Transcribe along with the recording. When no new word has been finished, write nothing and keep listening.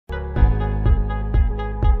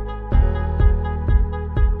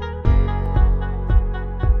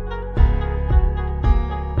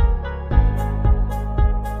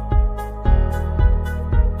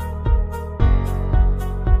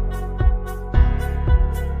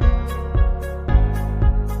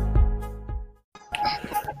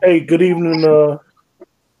Hey, good evening,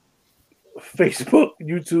 Facebook,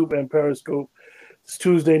 YouTube, and Periscope. It's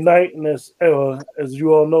Tuesday night, and as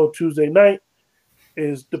you all know, Tuesday night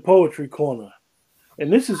is the Poetry Corner.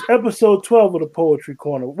 And this is episode 12 of the Poetry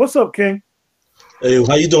Corner. What's up, King? Hey,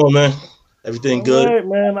 how you doing, man? Everything All good? right,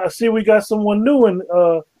 man. I see we got someone new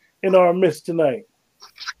in our midst tonight.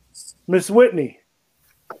 Miss Whitney.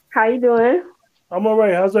 How you doing? I'm all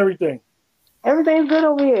right. How's everything? Everything's good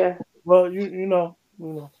over here. Well,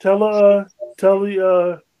 tell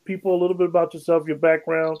the people a little bit about yourself, your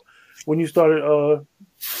background, when you started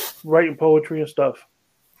writing poetry and stuff.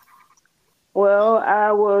 Well,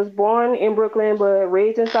 I was born in Brooklyn but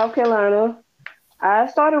raised in South Carolina. I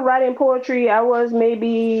started writing poetry. I was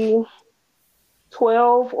maybe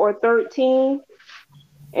 12 or 13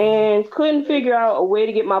 and couldn't figure out a way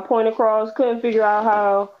to get my point across, couldn't figure out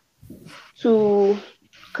how to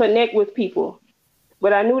connect with people.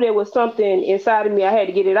 But I knew there was something inside of me. I had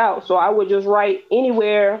to get it out. So I would just write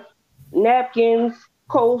anywhere, napkins,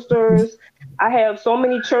 coasters. I have so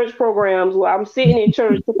many church programs where I'm sitting in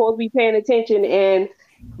church, supposed to be paying attention. And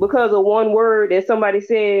because of one word that somebody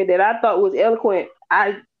said that I thought was eloquent,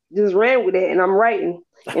 I just ran with it and I'm writing.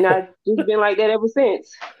 And I've just been like that ever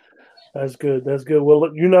since. That's good. That's good. Well,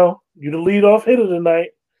 look, you're the lead off hitter tonight.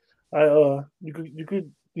 You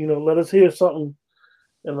could let us hear something,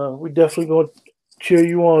 and we definitely gonna cheer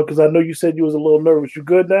you on because I know you said you was a little nervous. You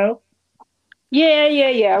good now? Yeah.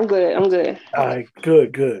 I'm good. I'm good. All right.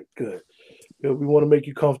 Good. We want to make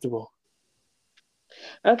you comfortable.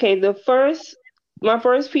 Okay, my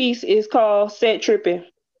first piece is called Set Tripping.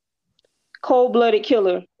 Cold-blooded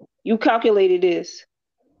killer, you calculated this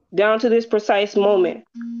down to this precise moment,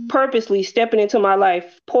 purposely stepping into my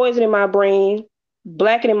life, poisoning my brain,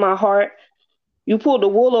 blackening my heart. You pulled the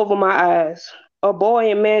wool over my eyes, a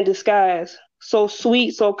boy in man disguise, so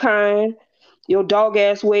sweet, so kind, your dog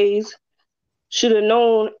ass ways. Should have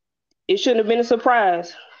known it shouldn't have been a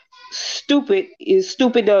surprise. Stupid is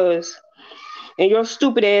stupid does, and your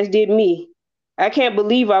stupid ass did me. I can't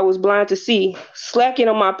believe I was blind to see, slacking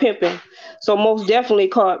on my pimping, so most definitely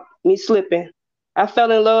caught me slipping. I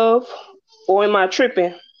fell in love, or am I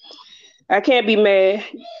tripping? I can't be mad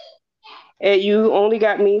at you, only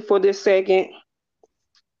got me for this second.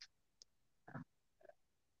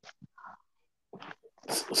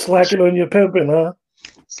 Slacking on your pimping, huh?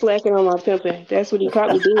 Slacking on my pimping. That's what he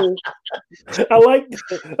caught me doing. I like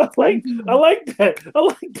that. I like that. I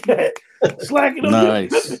like that. Slacking on your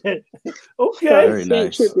Nice. pimping. Okay. Very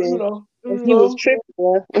nice. Tripping. You He was know,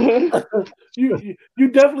 tripping. you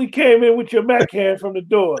definitely came in with your Mac hand from the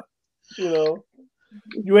door. You know,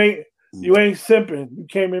 you ain't simping. You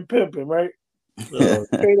came in pimping, right?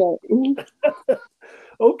 Straight up.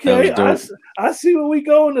 Okay, I see where we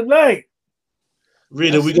going tonight.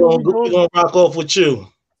 Rita, we gonna rock off with you.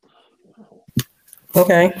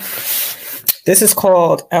 Okay. This is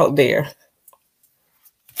called Out There.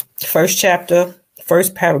 First chapter,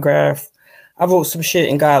 first paragraph. I wrote some shit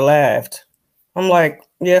and God laughed. I'm like,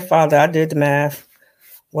 yeah, Father, I did the math.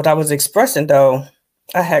 What I was expressing though,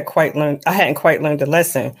 I hadn't quite learned the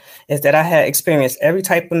lesson, is that I had experienced every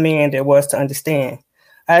type of man there was to understand.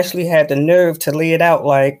 I actually had the nerve to lay it out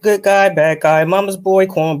like good guy, bad guy, mama's boy,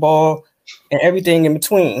 cornball, and everything in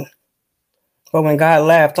between. But when God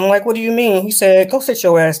laughed, I'm like, what do you mean? He said, go sit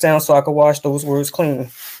your ass down so I could wash those words clean.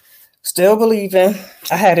 Still believing,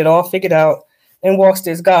 I had it all figured out, and walks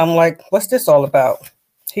this guy. I'm like, what's this all about?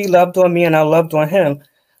 He loved on me and I loved on him.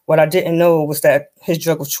 What I didn't know was that his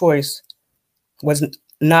drug of choice was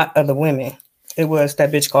not other women. It was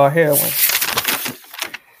that bitch called heroin.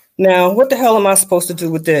 Now, what the hell am I supposed to do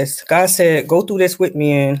with this? God said, go through this with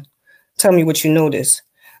me and tell me what you notice.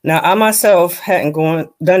 Now, I myself hadn't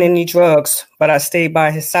done any drugs, but I stayed by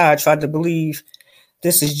his side, tried to believe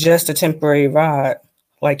this is just a temporary ride,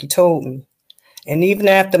 like he told me. And even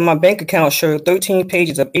after my bank account showed 13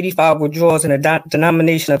 pages of 85 withdrawals and a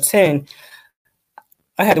denomination of 10,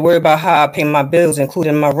 I had to worry about how I pay my bills,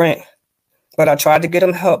 including my rent. But I tried to get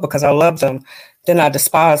him help because I loved him. Then I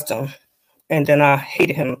despised him. And then I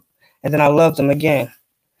hated him. And then I loved him again.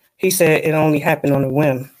 He said it only happened on a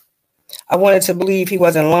whim. I wanted to believe he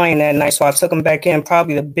wasn't lying that night, so I took him back in.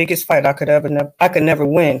 Probably the biggest fight I could never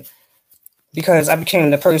win, because I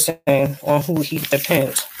became the person on who he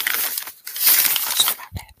depends.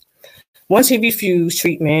 Once he refused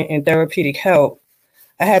treatment and therapeutic help,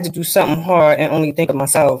 I had to do something hard and only think of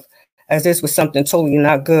myself, as this was something totally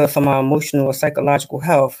not good for my emotional or psychological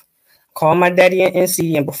health. Called my daddy in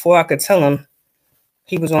NC, and before I could tell him,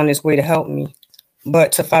 he was on his way to help me.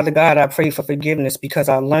 But to Father God, I pray for forgiveness because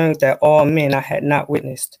I learned that all men I had not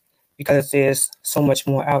witnessed, because there's so much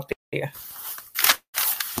more out there.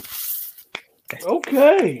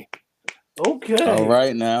 Okay. Okay. All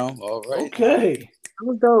right now. All right. Okay. That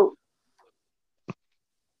was dope.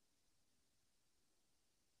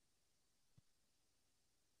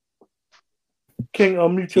 King,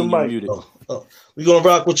 unmute your King, you're mic. muted. We're gonna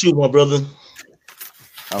rock with you, my brother.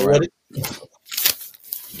 All Ready? right.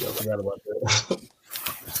 Yeah, I forgot about that.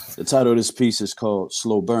 The title of this piece is called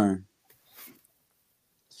Slow Burn.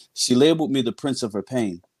 She labeled me the prince of her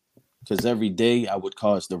pain, because every day I would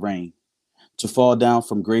cause the rain to fall down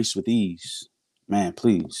from grace with ease. Man,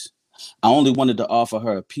 please. I only wanted to offer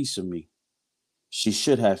her a piece of me. She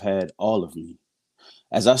should have had all of me.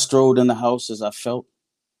 As I strolled in the house as I felt,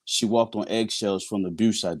 she walked on eggshells from the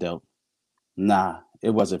abuse I dealt. Nah, it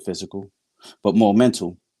wasn't physical, but more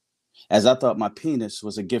mental. As I thought my penis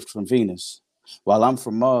was a gift from Venus, while I'm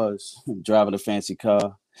from Mars, driving a fancy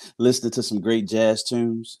car, listening to some great jazz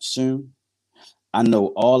tunes. Soon, I know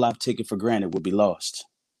all I've taken for granted will be lost.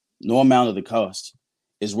 No amount of the cost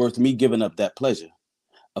is worth me giving up that pleasure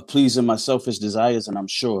of pleasing my selfish desires, and I'm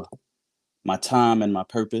sure my time and my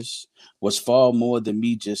purpose was far more than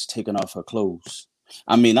me just taking off her clothes.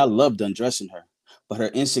 I mean, I loved undressing her, but her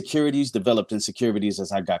insecurities developed insecurities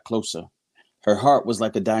as I got closer. Her heart was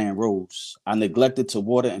like a dying rose. I neglected to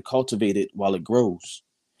water and cultivate it while it grows.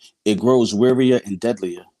 It grows wearier and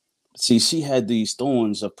deadlier. See, she had these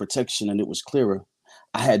thorns of protection and it was clearer.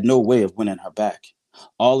 I had no way of winning her back.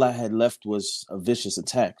 All I had left was a vicious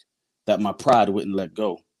attack that my pride wouldn't let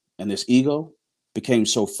go. And this ego became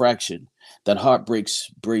so fractured that heartbreak's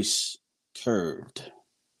brace curved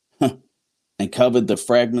and covered the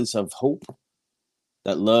fragments of hope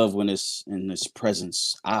that love, when it's in its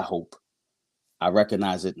presence, I hope I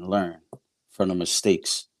recognize it and learn from the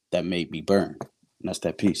mistakes that made me burn. And that's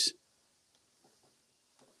that piece.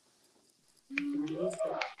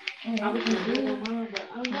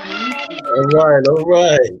 All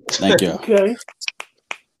right. Thank you. Okay.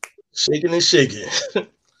 Shaking and shaking.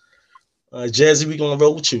 All right, Jazzy, we gonna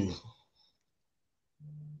roll with you.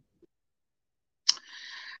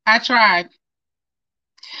 I tried.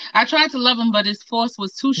 I tried to love him, but his force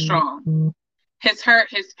was too strong. His hurt,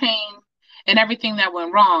 his pain, and everything that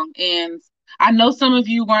went wrong. And I know some of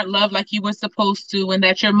you weren't loved like you were supposed to, and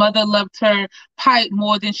that your mother loved her pipe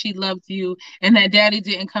more than she loved you, and that daddy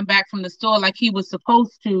didn't come back from the store like he was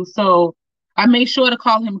supposed to. So I made sure to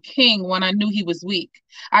call him king when I knew he was weak.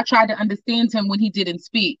 I tried to understand him when he didn't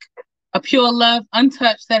speak. A pure love,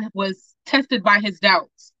 untouched, that was tested by his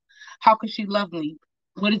doubts. How could she love me?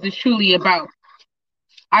 What is it truly about?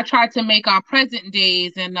 I tried to make our present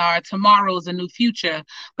days and our tomorrows a new future,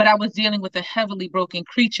 but I was dealing with a heavily broken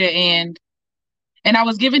creature, and I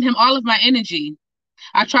was giving him all of my energy.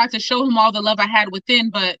 I tried to show him all the love I had within,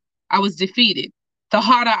 but I was defeated. The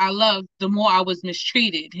harder I loved, the more I was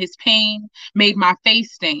mistreated. His pain made my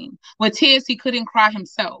face stain. With tears, he couldn't cry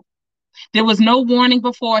himself. There was no warning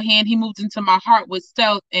beforehand. He moved into my heart with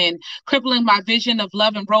stealth and crippling my vision of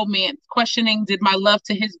love and romance, questioning, did my love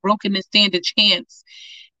to his brokenness stand a chance?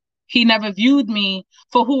 He never viewed me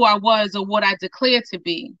for who I was or what I declared to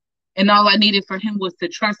be. And all I needed for him was to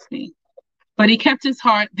trust me. But he kept his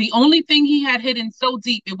heart. The only thing he had hidden so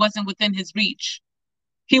deep, it wasn't within his reach.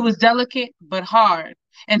 He was delicate, but hard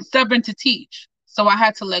and stubborn to teach. So I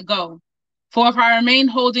had to let go. For if I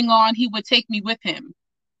remained holding on, he would take me with him.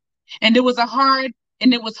 And it was hard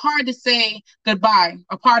to say goodbye.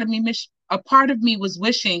 A part of me was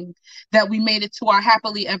wishing that we made it to our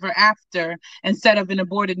happily ever after instead of an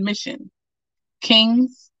aborted mission.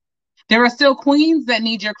 Kings, there are still queens that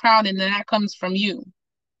need your crown, and that comes from you.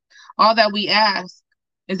 All that we ask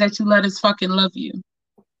is that you let us fucking love you.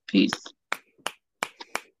 Peace.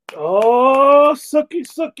 Oh,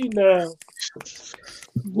 sucky now.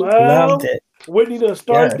 Well, Loved it. Whitney done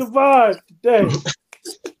started Yes. the vibe today.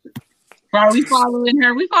 Are we following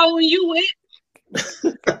her? We following you, Whit.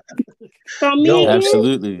 From me Go. again?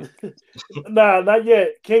 Absolutely. Nah, not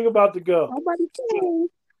yet. King about to go. Nobody saying.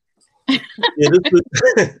 Yeah,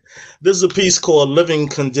 this is a piece called Living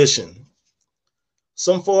Condition.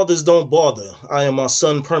 Some fathers don't bother. I am my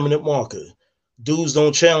son permanent marker. Dudes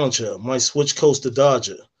don't challenge her. Might switch coast to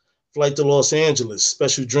Dodger. Flight to Los Angeles.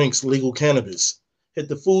 Special drinks, legal cannabis. Hit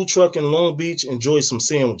the food truck in Long Beach. Enjoy some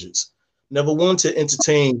sandwiches. Never one to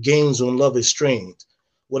entertain games on Love is Strange.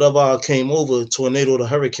 Whatever I came over, tornado to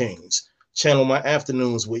hurricanes. Channel my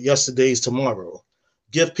afternoons with yesterday's tomorrow.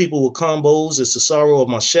 Gift people with combos. It's the sorrow of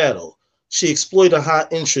my shadow. She exploited high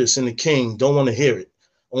interest in the king. Don't want to hear it.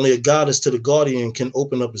 Only a goddess to the guardian can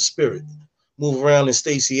open up his spirit. Move around in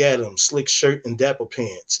Stacey Adams, slick shirt and dapper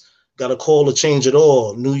pants. Got a call to change it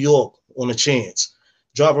all, New York on a chance.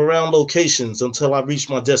 Drive around locations until I reach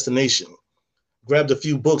my destination. Grabbed a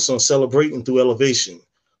few books on celebrating through elevation.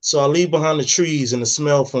 So I leave behind the trees and the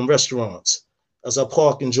smell from restaurants as I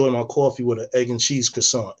park, enjoy my coffee with an egg and cheese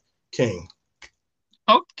croissant. King.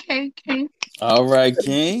 Okay, King. All right,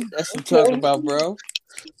 King. That's what I'm talking about, bro.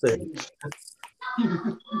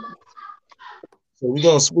 So we're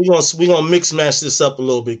gonna mix match this up a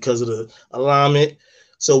little bit because of the alignment.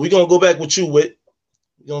 So we're gonna go back with you, Wit.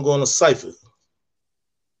 We're gonna go on a cipher.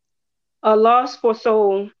 A loss for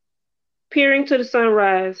soul, peering to the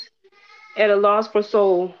sunrise, at a loss for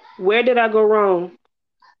soul. Where did I go wrong?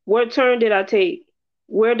 What turn did I take?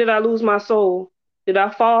 Where did I lose my soul? Did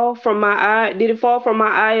I fall from my eye? Did it fall from my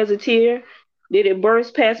eye as a tear? Did it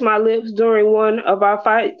burst past my lips during one of our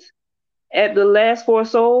fights? At the last for a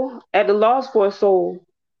soul, at the loss for a soul,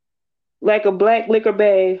 like a black liquor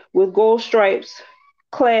bag with gold stripes,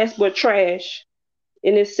 class but trash.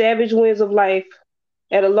 In its savage winds of life,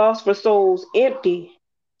 at a loss for souls, empty.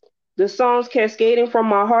 The songs cascading from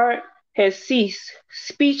my heart has ceased.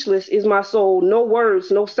 Speechless is my soul, no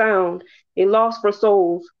words, no sound. A loss for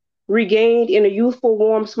souls, regained in a youthful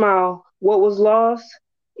warm smile. What was lost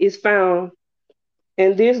is found,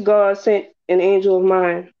 and this God sent an angel of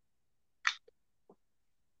mine.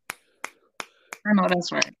 I know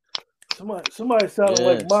that's right. Somebody sounded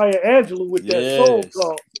like Yes. Maya Angelou with that soul Yes.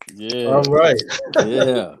 talk. Yeah. All right.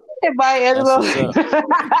 Yeah. Maya That's what's up.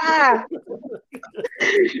 Angelou.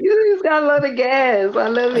 You just gotta love the gas. I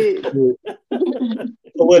love it.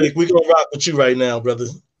 Poetic, we're gonna rock with you right now, brother.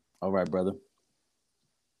 All right, brother.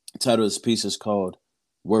 The title of this piece is called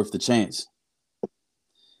Worth the Chance.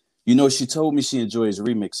 You know, she told me she enjoys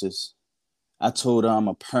remixes. I told her I'm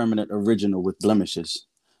a permanent original with blemishes.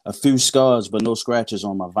 A few scars, but no scratches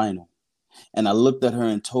on my vinyl. And I looked at her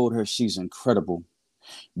and told her she's incredible.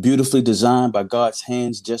 Beautifully designed by God's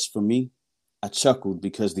hands just for me. I chuckled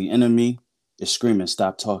because the enemy is screaming,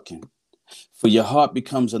 stop talking. For your heart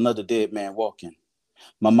becomes another dead man walking.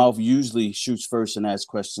 My mouth usually shoots first and asks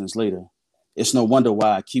questions later. It's no wonder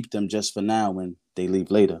why I keep them just for now when they leave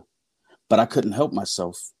later. But I couldn't help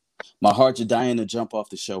myself. My heart's dying to jump off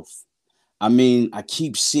the shelf. I mean, I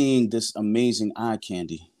keep seeing this amazing eye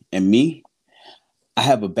candy. And me, I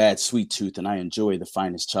have a bad sweet tooth and I enjoy the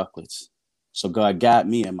finest chocolates. So God got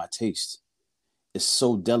me and my taste. It's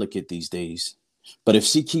so delicate these days. But if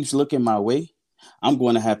she keeps looking my way, I'm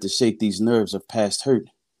going to have to shake these nerves of past hurt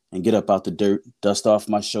and get up out the dirt, dust off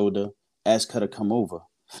my shoulder, ask her to come over.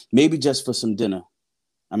 Maybe just for some dinner.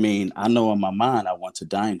 I mean, I know in my mind I want to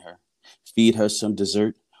dine her, feed her some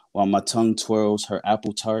dessert while my tongue twirls her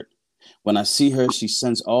apple tart. When I see her, she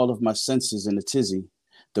sends all of my senses in a tizzy.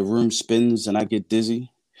 The room spins and I get dizzy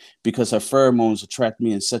because her pheromones attract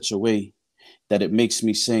me in such a way that it makes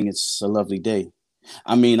me sing it's a lovely day.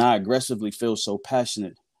 I mean, I aggressively feel so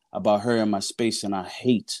passionate about her in my space, and I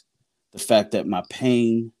hate the fact that my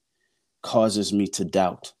pain causes me to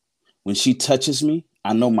doubt. When she touches me,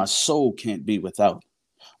 I know my soul can't be without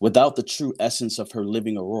the true essence of her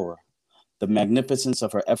living aurora. The magnificence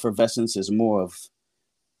of her effervescence is more of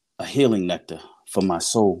a healing nectar for my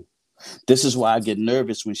soul. This is why I get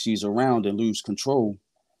nervous when she's around and lose control.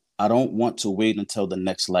 I don't want to wait until the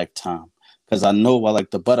next lifetime because I know I like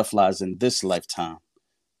the butterflies in this lifetime.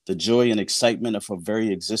 The joy and excitement of her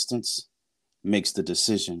very existence makes the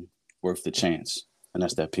decision worth the chance. And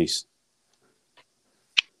that's that piece.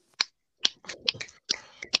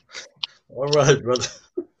 All right, brother.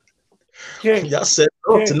 King, Y'all set it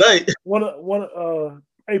off tonight.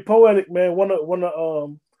 Hey, Poetic, man, one of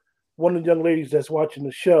the young ladies that's watching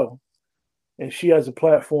the show, and she has a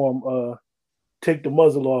platform, Take the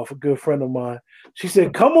Muzzle Off, a good friend of mine. She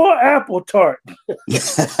said, come on, Apple Tart.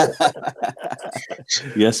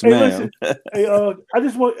 Yes, Hey, ma'am. listen, hey, I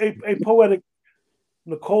just want a Poetic.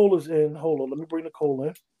 Nicole is in. Hold on, let me bring Nicole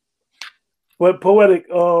in. But Poetic,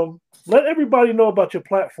 let everybody know about your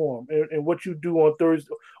platform and what you do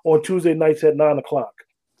on Tuesday nights at 9:00.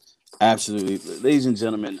 Absolutely. Ladies and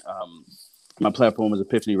gentlemen, my platform is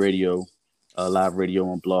Epiphany Radio, live radio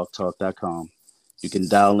on blogtalk.com. You can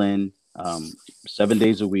dial in 7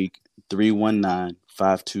 days a week,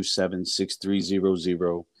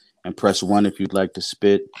 319-527-6300, and press 1 if you'd like to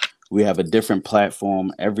spit. We have a different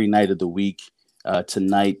platform every night of the week.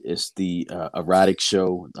 Tonight is the erotic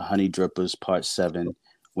show, The Honey Drippers, Part 7,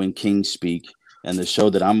 When Kings Speak. And the show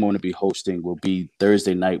that I'm going to be hosting will be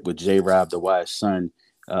Thursday night with J. Rob, the Wise Son,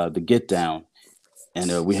 The Get Down.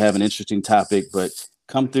 And we have an interesting topic, but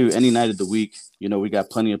come through any night of the week. You know, we got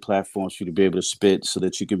plenty of platforms for you to be able to spit so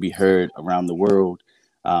that you can be heard around the world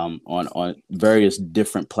on various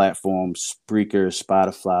different platforms, Spreaker,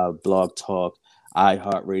 Spotify, Blog Talk,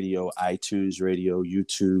 iHeartRadio, iTunes Radio,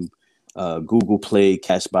 YouTube, Google Play,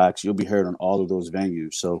 Cashbox. You'll be heard on all of those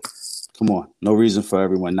venues. So come on, no reason for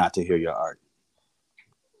everyone not to hear your art.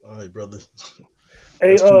 All right, brother.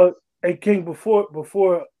 Hey, That's true. hey, King.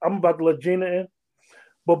 Before I'm about to let Gina in,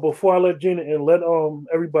 but before I let Gina in, let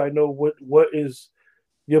everybody know what is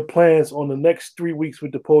your plans on the next 3 weeks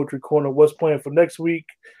with the Poetry Corner. What's planned for next week,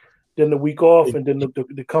 then the week off, and then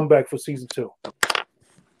the comeback for season 2. All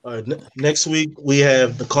right. Next week we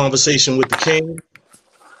have the conversation with the king.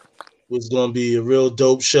 It's going to be a real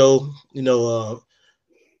dope show. We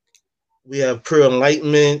have prayer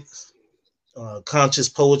enlightenment, conscious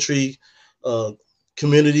poetry, uh,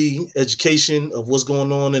 community education of what's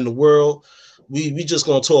going on in the world. We just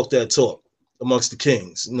gonna talk that talk amongst the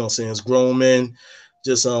kings. You know what I'm saying? As grown men,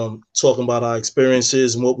 just talking about our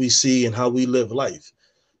experiences and what we see and how we live life.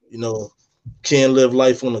 You know, can't live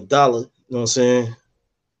life on a dollar. You know what I'm saying?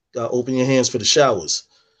 Gotta open your hands for the showers.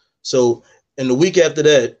 So, and the week after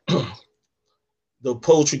that, the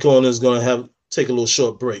poetry corner is gonna have take a little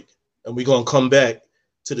short break, and we're gonna come back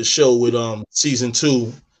to the show with season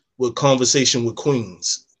 2 with conversation with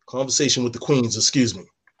the queens. Excuse me.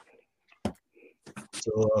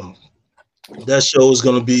 So that show is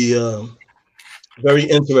gonna be very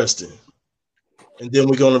interesting, and then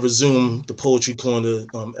we're gonna resume the poetry corner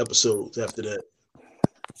episodes after that.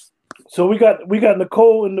 So we got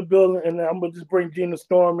Nicole in the building, and I'm gonna just bring Gina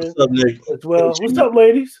Storm in What's up, Nick? as well. What's up,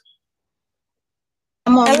 ladies?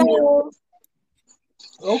 I'm on mute. Hello.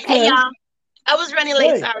 Okay. Hey y'all. I was running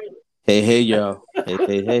late, Hey. sorry. Hey, y'all.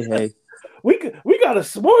 Hey. We got a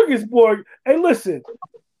smorgasbord. Hey, listen,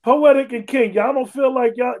 Poetic and King, y'all don't feel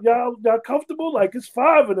like y'all comfortable? Like it's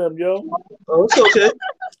 5 of them, yo. Oh, it's okay.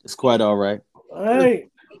 It's quite all right. All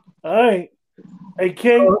right. Hey,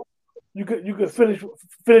 King, you could finish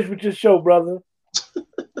with your show, brother.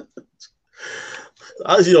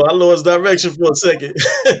 I lost direction for a second.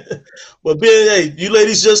 But being, hey, you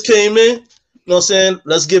ladies just came in. You know what I'm saying?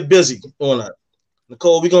 Let's get busy on that.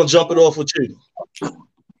 Nicole, we're gonna jump it off with you.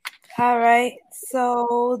 All right.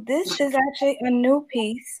 So this is actually a new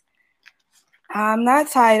piece. I'm not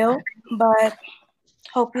titled, but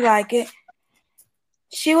hope you like it.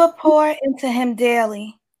 She would pour into him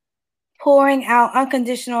daily, pouring out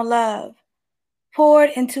unconditional love,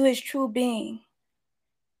 poured into his true being.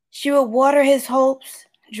 She would water his hopes,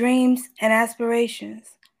 dreams, and aspirations,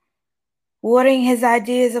 watering his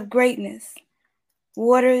ideas of greatness,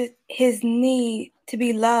 water his need to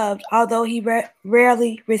be loved, although he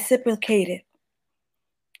rarely reciprocated.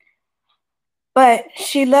 But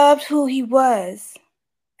she loved who he was,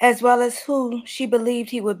 as well as who she believed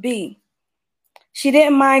he would be. She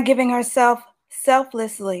didn't mind giving herself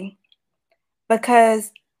selflessly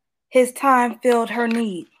because his time filled her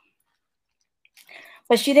need.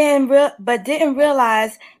 But she didn't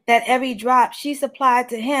realize that every drop she supplied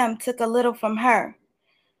to him took a little from her.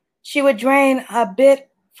 She would drain a bit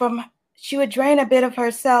of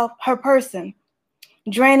herself, her person,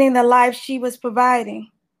 draining the life she was providing,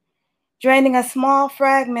 draining a small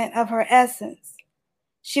fragment of her essence.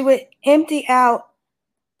 She would empty out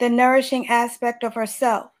the nourishing aspect of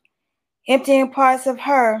herself, emptying parts of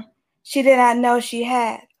her she did not know she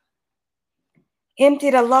had,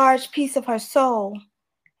 emptied a large piece of her soul,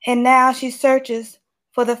 and now she searches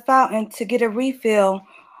for the fountain to get a refill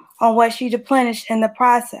on what she replenished in the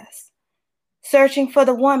process, searching for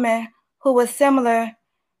the woman who was similar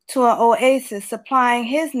to an oasis, supplying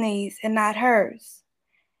his needs and not hers,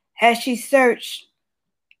 as she searched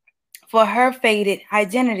for her faded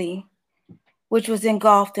identity, which was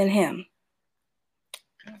engulfed in him.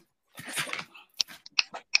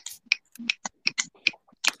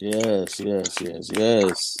 Yes. She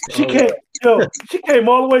came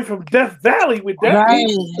all the way from Death Valley with that. Right.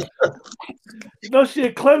 You know she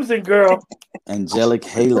a Clemson girl. Angelic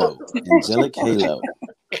Halo.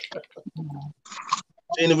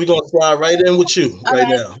 Gina, we're gonna slide right in with you right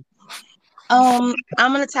now. I'm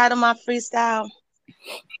gonna title my freestyle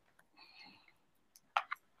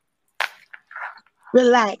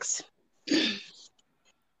Relax.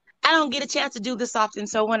 I don't get a chance to do this often,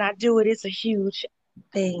 so when I do it, it's a huge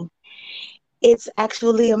thing. It's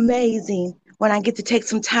actually amazing when I get to take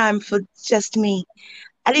some time for just me.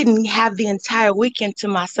 I didn't have the entire weekend to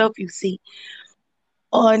myself, you see.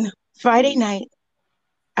 On Friday night,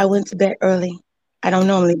 I went to bed early. I don't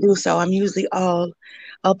normally do so. I'm usually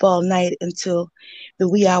up all night until the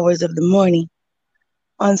wee hours of the morning.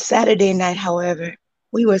 On Saturday night, however,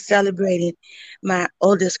 we were celebrating my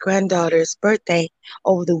oldest granddaughter's birthday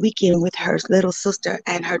over the weekend with her little sister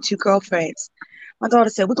and her 2 girlfriends. My daughter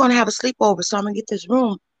said, "We're going to have a sleepover, so I'm going to get this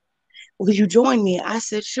room. Will you join me?" I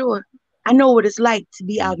said, "Sure." I know what it's like to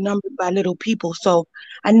be outnumbered by little people, so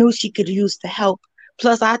I knew she could use the help.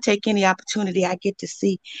 Plus, I take any opportunity I get to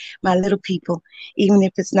see my little people, even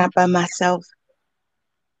if it's not by myself.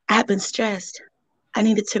 I've been stressed. I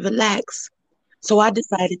needed to relax. So I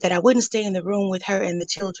decided that I wouldn't stay in the room with her and the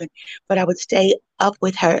children, but I would stay up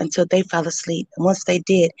with her until they fell asleep. And once they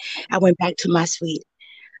did, I went back to my suite.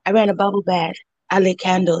 I ran a bubble bath. I lit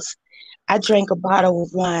candles. I drank a bottle of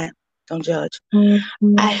wine. Don't judge.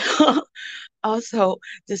 I also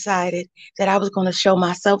decided that I was going to show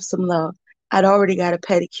myself some love. I'd already got a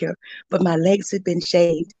pedicure, but my legs had been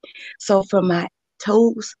shaved. So from my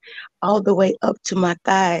toes all the way up to my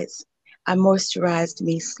thighs, I moisturized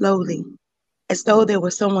me slowly, as though there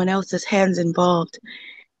was someone else's hands involved.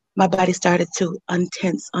 My body started to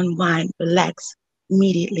untense, unwind, relax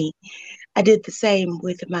immediately. I did the same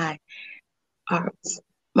with my arms,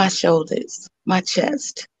 my shoulders, my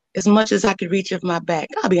chest, as much as I could reach of my back.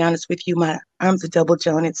 I'll be honest with you, my arms are double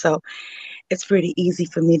jointed, so it's pretty easy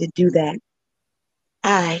for me to do that.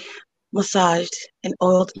 I massaged and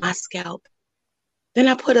oiled my scalp. Then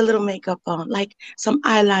I put a little makeup on, like some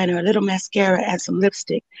eyeliner, a little mascara, and some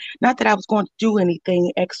lipstick. Not that I was going to do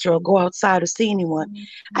anything extra or go outside or see anyone.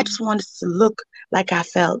 I just wanted to look like I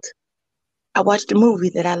felt. I watched a movie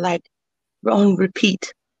that I liked on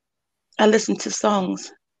repeat. I listened to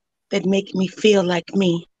songs that make me feel like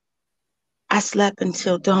me. I slept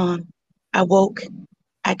until dawn. I woke.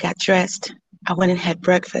 I got dressed. I went and had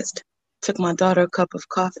breakfast. Took my daughter a cup of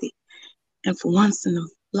coffee. And for once in a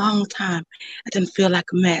long time, I didn't feel like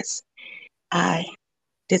a mess. I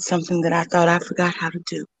did something that I thought I forgot how to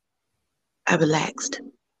do. I relaxed.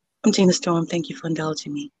 I'm Gina Storm. Thank you for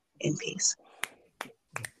indulging me. In peace.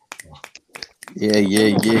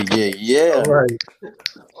 Yeah. All right.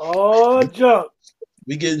 Oh, junk.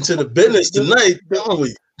 We get into the business tonight, don't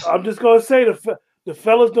we? I'm just gonna say the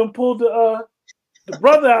fellas done pulled the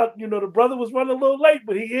brother out. You know, the brother was running a little late,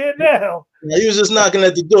 but he here now. Yeah, he was just knocking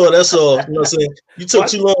at the door. That's all. You know what I'm saying? You took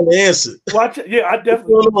too long to answer. Watch it. Yeah, I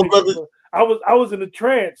definitely. On, brother? I was in a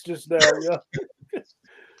trance just now. Yeah.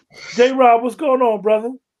 J Rob, what's going on,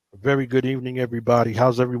 brother? Very good evening, everybody.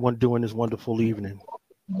 How's everyone doing this wonderful evening?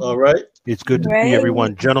 All right. It's good to see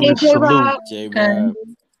everyone. Gentlemen, salute. J-Rob.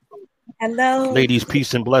 Hello. Ladies,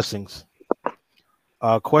 peace and blessings.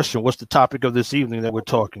 Question, what's the topic of this evening that we're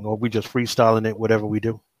talking? Or are we just freestyling it, whatever we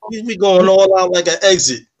do? We going all out like an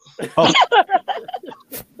exit. Oh.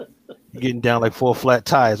 You're getting down like 4 flat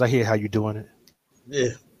tires. I hear how you're doing it. Yeah.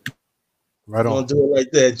 Right on. Gonna do it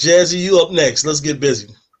like that. Jazzy, you up next. Let's get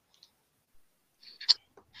busy.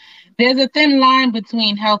 There's a thin line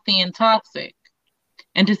between healthy and toxic.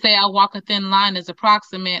 And to say I walk a thin line is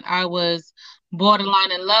approximate. I was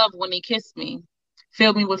borderline in love when he kissed me.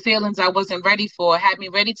 Filled me with feelings I wasn't ready for. Had me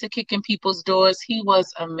ready to kick in people's doors. He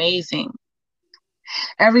was amazing.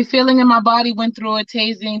 Every feeling in my body went through a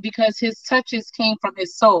tasing because his touches came from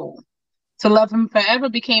his soul. To love him forever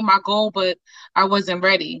became my goal, but I wasn't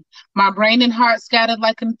ready. My brain and heart scattered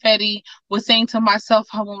like confetti, was saying to myself,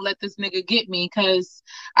 I won't let this nigga get me, because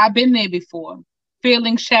I've been there before.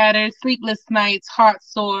 Feelings shattered, sleepless nights, heart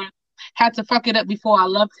sore. Had to fuck it up before I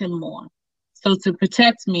loved him more. So to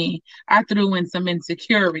protect me, I threw in some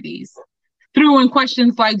insecurities. Threw in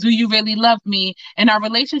questions like, do you really love me? And our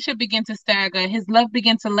relationship began to stagger. His love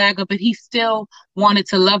began to lag, but he still wanted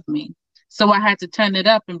to love me. So I had to turn it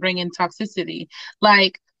up and bring in toxicity.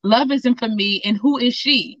 Like, love isn't for me, and who is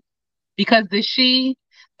she? Because the she,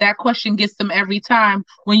 that question gets them every time.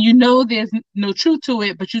 When you know there's no truth to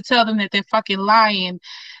it, but you tell them that they're fucking lying,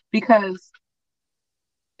 because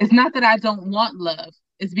it's not that I don't want love.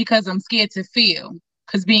 It's because I'm scared to feel.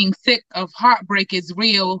 Because being sick of heartbreak is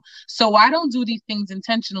real. So I don't do these things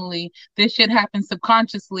intentionally. This shit happens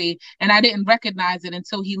subconsciously, and I didn't recognize it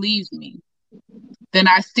until he leaves me. Then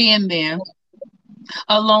I stand there,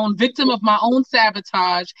 alone, victim of my own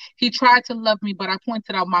sabotage. He tried to love me, but I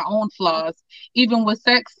pointed out my own flaws. Even with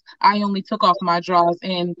sex, I only took off my drawers.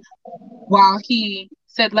 And while he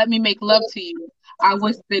said, let me make love to you, I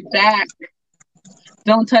whispered back,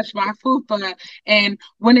 don't touch my fupa. And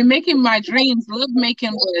when in making my dreams, love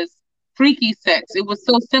making was freaky sex. It was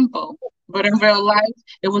so simple. But in real life,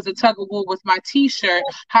 it was a tug of war with my t-shirt,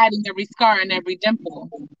 hiding every scar and every dimple.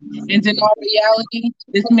 And in all reality,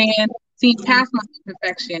 this man seen past my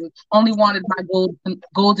imperfection, only wanted my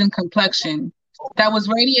golden complexion. That was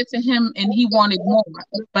radiant to him, and he wanted more.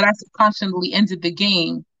 But I subconsciously ended the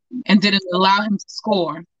game and didn't allow him to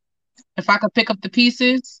score. If I could pick up the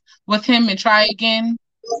pieces with him and try again,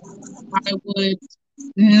 I would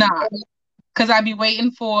not. Because I'd be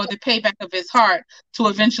waiting for the payback of his heart to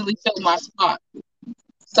eventually fill my spot.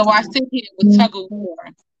 So I sit here with tug of war.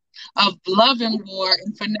 of love and war.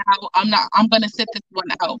 And for now, I'm gonna sit this one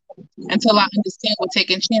out until I understand what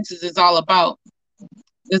taking chances is all about.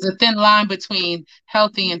 There's a thin line between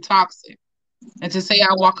healthy and toxic. And to say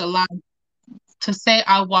I walk a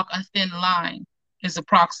thin line is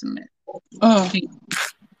approximate.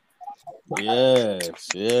 Yes,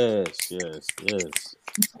 yes, yes, yes.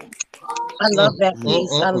 I love that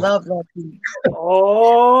piece. I love that piece.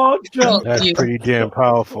 Oh, Chuck. That's you. pretty damn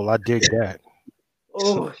powerful. I dig that.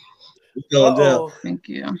 Oh, Going down. Thank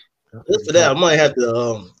you. Just for that, I might have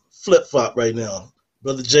to flip flop right now.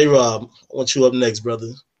 Brother J Rob, I want you up next, brother.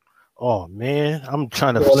 Oh man, I'm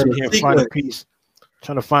trying to Going in sit a here and find a sequence. piece,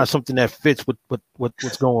 trying to find something that fits with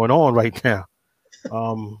what's going on right now.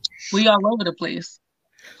 We all over the place.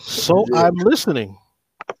 So I'm listening.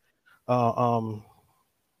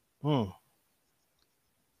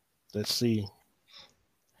 Let's see.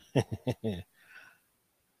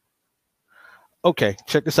 Okay,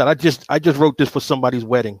 check this out. I just wrote this for somebody's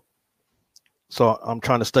wedding. So I'm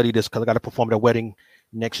trying to study this because I got to perform at a wedding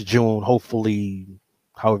next June, hopefully,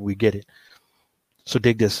 however we get it. So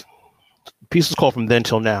dig this. The piece is called From Then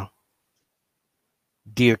Till Now.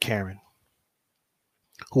 Dear Karen,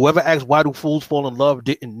 whoever asks why do fools fall in love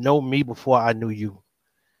didn't know me before I knew you.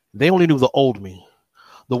 They only knew the old me,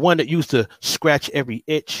 the one that used to scratch every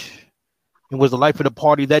itch and was the life of the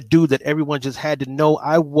party, that dude that everyone just had to know.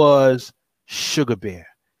 I was Sugar Bear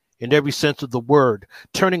in every sense of the word,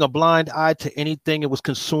 turning a blind eye to anything and was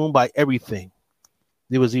consumed by everything.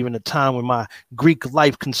 There was even a time when my Greek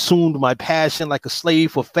life consumed my passion like a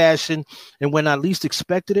slave for fashion, and when I least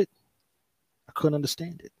expected it, I couldn't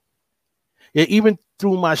understand it. Yet even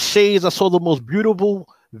through my shades, I saw the most beautiful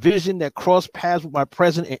vision that crossed paths with my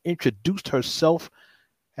present and introduced herself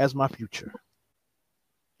as my future.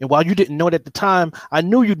 And while you didn't know it at the time, I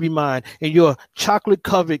knew you'd be mine, and your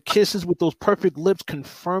chocolate-covered kisses with those perfect lips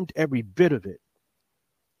confirmed every bit of it.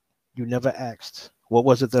 You never asked, what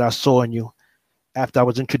was it that I saw in you after I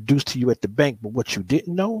was introduced to you at the bank? But what you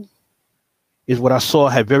didn't know is what I saw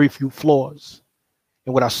had very few flaws.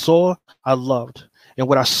 And what I saw, I loved. And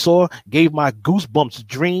what I saw gave my goosebumps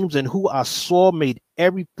dreams, and who I saw made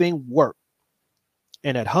everything work.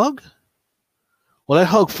 And that hug? Well, that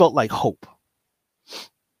hug felt like hope.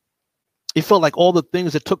 It felt like all the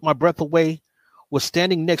things that took my breath away was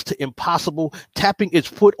standing next to impossible, tapping its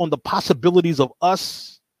foot on the possibilities of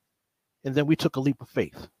us. And then we took a leap of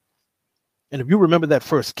faith. And if you remember that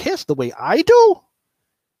first kiss the way I do,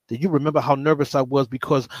 then you remember how nervous I was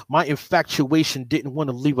because my infatuation didn't want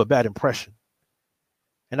to leave a bad impression.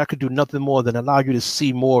 And I could do nothing more than allow you to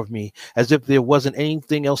see more of me as if there wasn't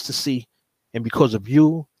anything else to see. And because of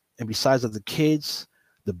you, and besides of the kids,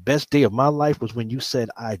 the best day of my life was when you said,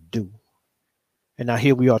 I do. And now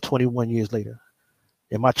here we are 21 years later.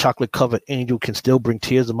 And my chocolate-covered angel can still bring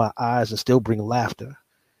tears in my eyes and still bring laughter.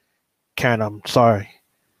 Karen, I'm sorry.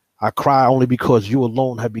 I cry only because you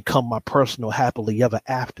alone have become my personal happily ever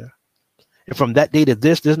after. And from that day to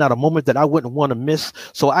this, there's not a moment that I wouldn't want to miss.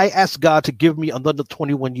 So I ask God to give me another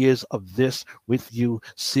 21 years of this with you,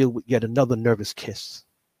 sealed with yet another nervous kiss.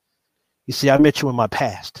 You see, I met you in my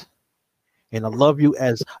past. And I love you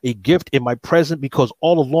as a gift in my present because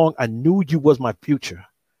all along I knew you was my future.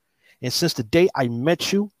 And since the day I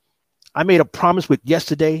met you, I made a promise with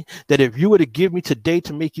yesterday that if you were to give me today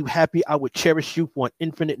to make you happy, I would cherish you for an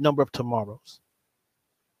infinite number of tomorrows.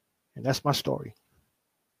 And that's my story.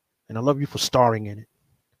 And I love you for starring in it.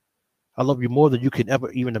 I love you more than you can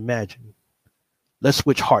ever even imagine. Let's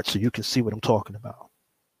switch hearts so you can see what I'm talking about.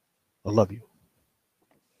 I love you.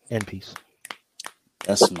 And peace.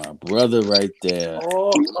 That's my brother right there. oh,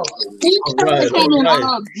 All right, all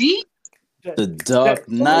right. Deep. The Dark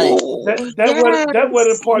Knight. that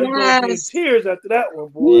wedding party gonna be in Yes. tears after that one,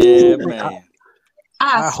 boy. Yeah, man. I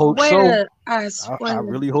I hope so. swear. I I swear.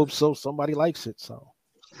 really hope so. Somebody likes it. So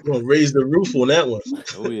We're gonna raise the roof on that one.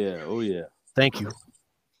 Oh yeah. Oh yeah. thank you.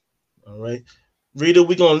 All right. Rita,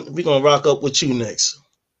 we gonna rock up with you next.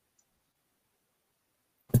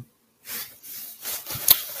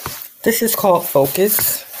 This is called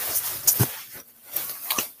Focus.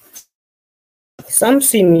 Some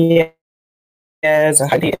see me as a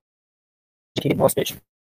highly educated boss bitch.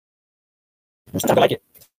 Sometimes I like it.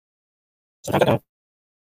 Sometimes I don't.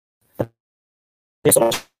 There's so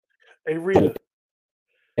much Hey, Rita,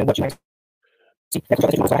 in what you might see. That's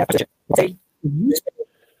what I have to say.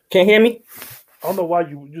 Can't hear me? I don't know why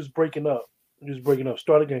you just breaking up. You're just breaking up.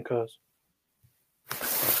 Start again, cuz.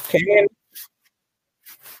 Can you hear me?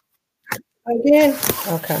 Again?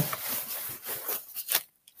 Okay.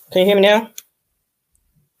 Can you hear me now?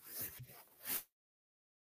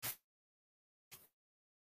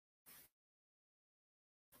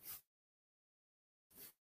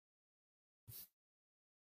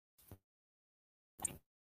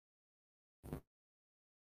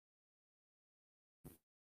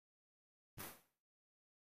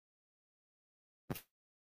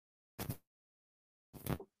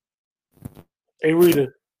 Hey,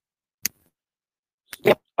 Rita.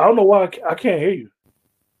 I don't know why I can't hear you.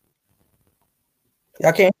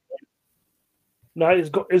 Y'all can't. No,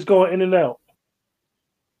 it's going in and out.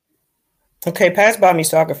 Okay, pass by me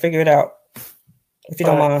so I can figure it out. If you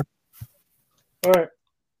don't mind. All right.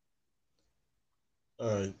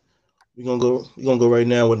 All right. We're gonna go right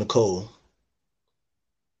now with Nicole.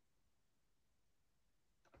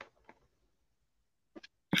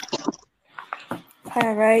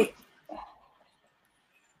 All right.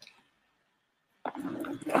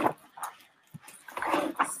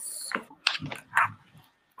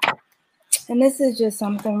 And this is just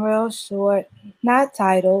something real short, not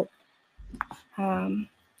titled.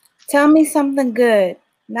 Tell me something good,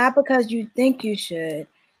 not because you think you should,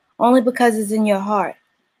 only because it's in your heart.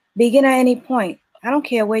 Begin at any point. I don't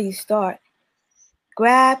care where you start.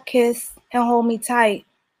 Grab, kiss, and hold me tight.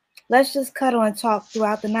 Let's just cuddle and talk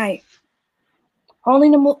throughout the night. Only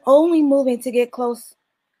moving to get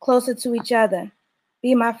closer to each other.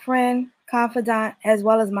 Be my friend, confidant, as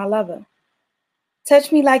well as my lover.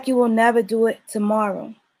 Touch me like you will never do it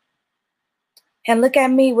tomorrow. And look at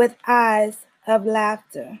me with eyes of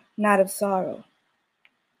laughter, not of sorrow.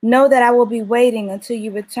 Know that I will be waiting until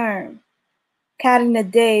you return, counting the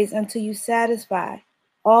days until you satisfy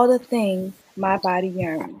all the things my body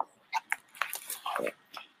yearns.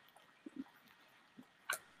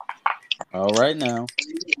 All right now.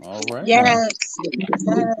 All right now. Yes.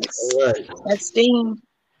 Yes. All right. That's steam.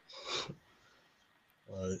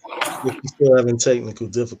 All right. We're still having technical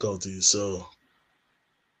difficulties, so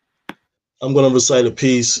I'm gonna recite a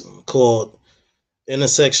piece called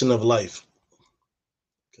 "Intersection of Life."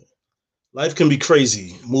 Life can be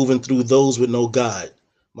crazy, moving through those with no guide.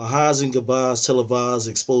 My highs and goodbyes televised,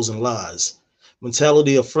 exposing lies.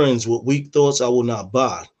 Mentality of friends with weak thoughts I will not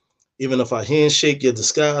buy. Even if I handshake your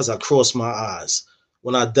disguise, I cross my eyes.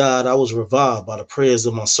 When I died, I was revived by the prayers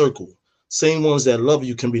of my circle. Same ones that love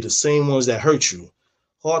you can be the same ones that hurt you.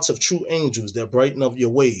 Hearts of true angels that brighten up your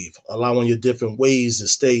wave, allowing your different ways to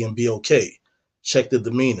stay and be okay. Check the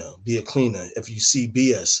demeanor, be a cleaner. If you see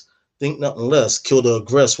BS, think nothing less, kill the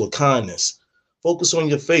aggressor with kindness. Focus on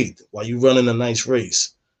your faith while you running a nice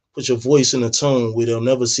race. Put your voice in a tone where they'll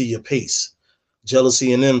never see your pace.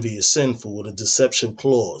 Jealousy and envy is sinful with a deception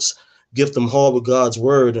clause. Gift them hard with God's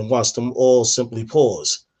word and watch them all simply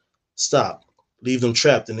pause. Stop. Leave them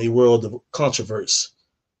trapped in a world of controversy.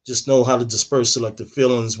 Just know how to disperse selective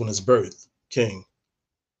feelings when it's birth. King.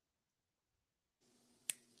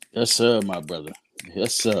 Yes, sir, my brother.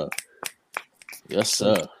 Yes, sir. Yes,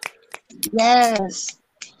 sir. Yes.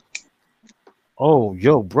 Oh,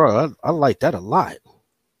 yo, bro, I like that a lot.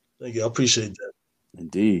 Thank you. I appreciate that.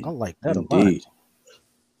 Indeed. I like that a lot. Indeed.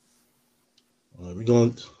 All right, we're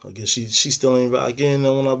going. I guess she still ain't rocking.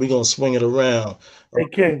 And when we gonna swing it around? Hey,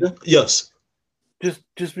 King. Yes.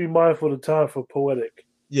 Just be mindful of the time for poetic.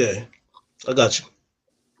 Yeah, I got you.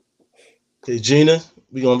 Okay, Gina,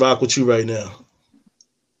 we gonna rock with you right now.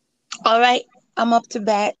 All right. I'm up to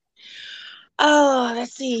bat. Oh,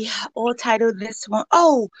 let's see. I'll title this one.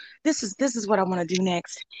 Oh, this is what I want to do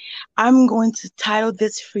next. I'm going to title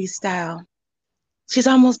this freestyle. She's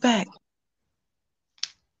almost back.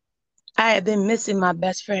 I had been missing my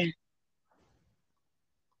best friend.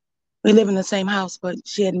 We live in the same house, but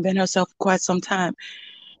she hadn't been herself for quite some time.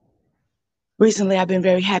 Recently, I've been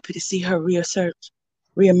very happy to see her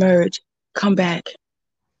reemerge, come back.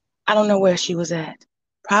 I don't know where she was at.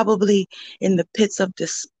 Probably in the pits of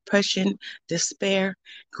depression, despair,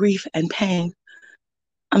 grief, and pain.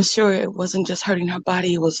 I'm sure it wasn't just hurting her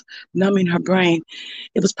body, it was numbing her brain.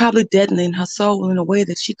 It was probably deadening her soul in a way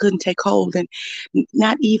that she couldn't take hold. And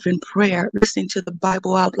not even prayer, listening to the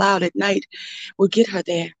Bible out loud at night would get her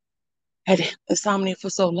there. Had insomnia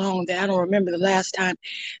for so long that I don't remember the last time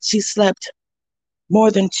she slept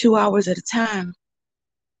more than 2 hours at a time.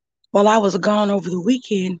 While I was gone over the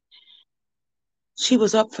weekend, she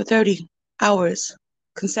was up for 30 hours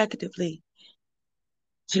consecutively.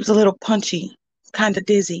 She was a little punchy, kind of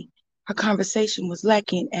dizzy. Her conversation was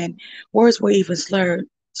lacking and words were even slurred.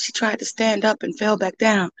 She tried to stand up and fell back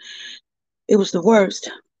down. It was the worst.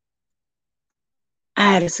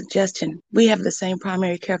 I had a suggestion. We have the same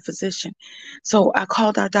primary care physician. So I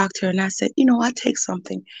called our doctor and I said, I take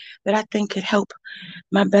something that I think could help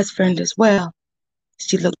my best friend as well.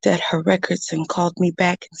 She looked at her records and called me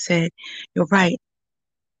back and said, "You're right.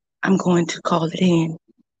 I'm going to call it in.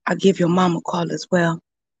 I'll give your mom a call as well."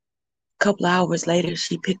 A couple of hours later,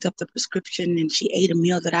 she picked up the prescription and she ate a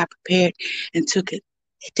meal that I prepared and took it.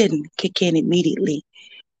 It didn't kick in immediately,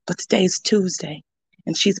 but today's Tuesday,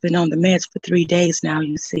 and she's been on the meds for 3 days now,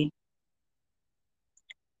 you see.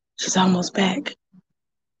 She's almost back.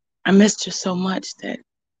 I missed her so much that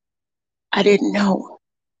I didn't know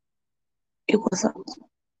it was a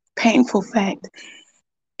painful fact.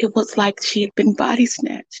 It was like she had been body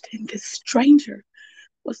snatched, and this stranger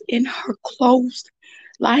was in her clothes,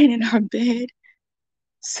 lying in her bed,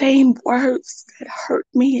 saying words that hurt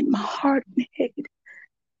me in my heart and head.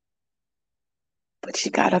 But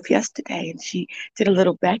she got up yesterday and she did a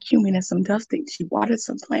little vacuuming and some dusting. She watered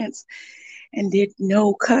some plants and did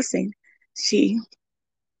no cussing. She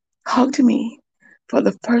hugged me for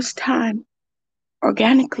the first time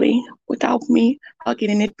organically without me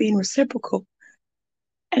hugging and it being reciprocal.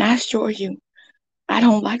 And I assure you, I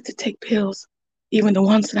don't like to take pills, even the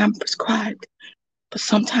ones that I'm prescribed. But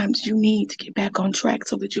sometimes you need to get back on track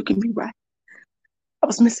so that you can be right. I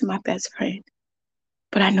was missing my best friend,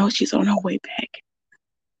 but I know she's on her way back.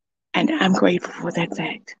 And I'm grateful for that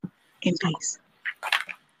fact. In peace.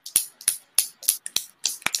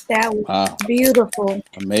 That was Wow. beautiful.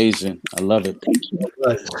 Amazing. I love it. Thank you.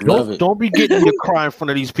 Love it. Don't be getting your cry in front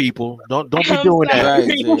of these people. Don't be doing that. Right,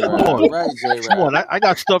 J. Come on. Right, J. Come on, I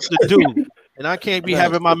got stuff to do, and I can't be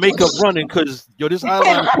having my makeup running because this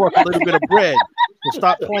eyeliner costs a little bit of bread. So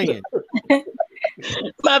stop playing.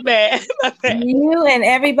 My bad. My bad. You and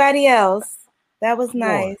everybody else. That was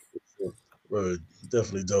nice. Word.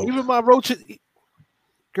 Definitely dope. Even my roaches,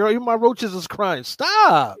 girl, even my roaches is crying.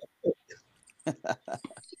 Stop. So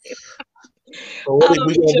what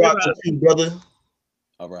we gonna rock with you, brother?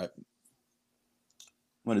 All right. I'm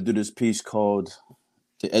going to do this piece called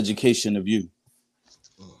The Education of You.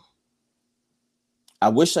 I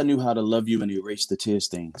wish I knew how to love you and erase the tear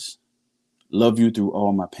stains. Love you through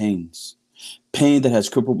all my pains. Pain that has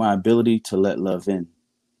crippled my ability to let love in.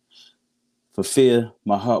 For fear,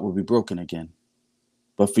 my heart will be broken again.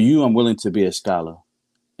 But for you, I'm willing to be a scholar.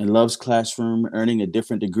 In love's classroom, earning a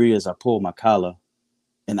different degree as I pull my collar.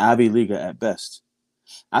 An Ivy Leaguer at best.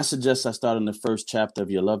 I suggest I start in the first chapter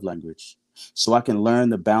of your love language, so I can learn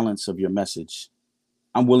the balance of your message.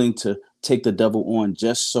 I'm willing to take the devil on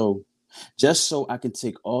just so I can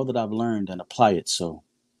take all that I've learned and apply it so.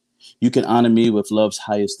 You can honor me with love's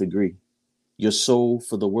highest degree, your soul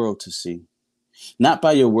for the world to see. Not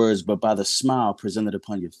by your words, but by the smile presented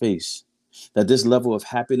upon your face. That this level of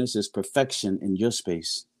happiness is perfection in your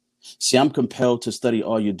space. See, I'm compelled to study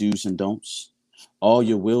all your do's and don'ts, all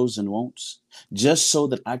your wills and won'ts, just so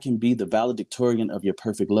that I can be the valedictorian of your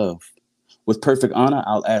perfect love. With perfect honor,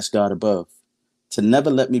 I'll ask God above to never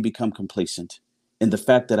let me become complacent in the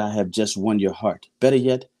fact that I have just won your heart. Better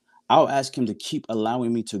yet, I'll ask him to keep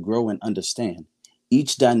allowing me to grow and understand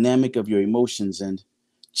each dynamic of your emotions and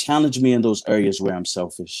challenge me in those areas where I'm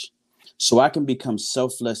selfish. So I can become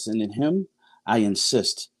selfless, and in him, I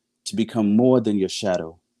insist to become more than your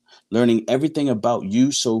shadow, learning everything about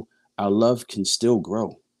you so our love can still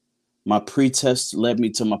grow. My pre-tests led me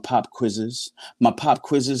to my pop quizzes. My pop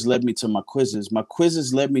quizzes led me to my quizzes. My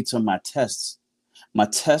quizzes led me to my tests. My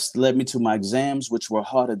tests led me to my exams, which were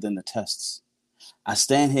harder than the tests. I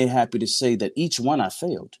stand here happy to say that each one I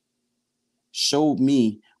failed showed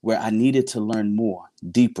me where I needed to learn more,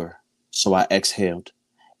 deeper. So I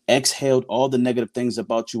exhaled all the negative things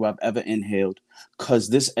about you I've ever inhaled, because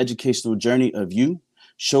this educational journey of you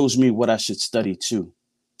shows me what I should study too,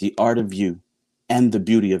 the art of you and the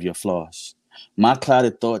beauty of your flaws. My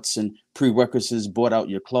clouded thoughts and prerequisites brought out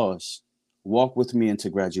your claws. Walk with me into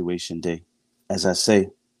graduation day. As I say,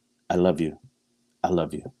 I love you. I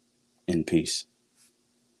love you. In peace.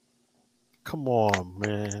 Come on,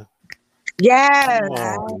 man. Yes. Come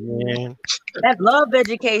on, man. That's love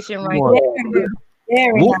education right Come there.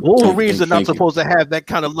 Very nice. Wolverines are not Thank you. supposed to have that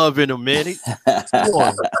kind of love in them, man. Come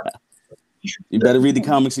on. You better read the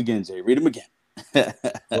comics again, Jay. Read them again.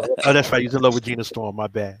 Oh, that's right. He's in love with Gina Storm. My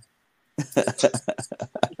bad.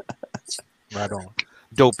 Right on.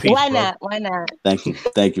 Dope piece. Why bro. not? Why not?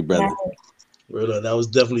 Thank you, brother. Word up. That was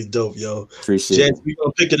definitely dope, yo. Appreciate Jens, it. we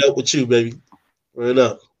gonna pick it up with you, baby. Word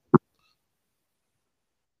up.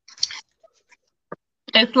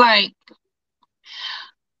 It's like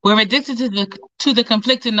we're addicted to the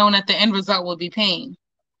conflicting, knowing that the end result will be pain.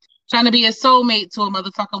 Trying to be a soulmate to a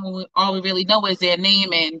motherfucker when all we really know is their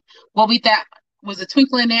name, and what we thought was a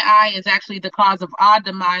twinkle in their eye is actually the cause of our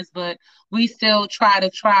demise. But we still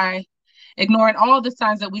try, ignoring all the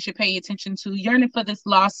signs that we should pay attention to, yearning for this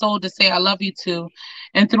lost soul to say I love you to.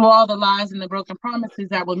 And through all the lies and the broken promises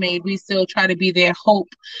that were made, we still try to be their hope,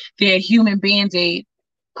 their human band-aid.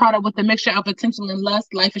 Caught up with the mixture of potential and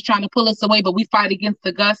lust, life is trying to pull us away, but we fight against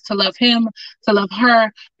the gust. To love him, to love her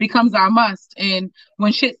becomes our must. And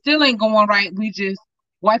when shit still ain't going right, we just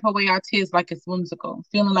wipe away our tears like it's whimsical,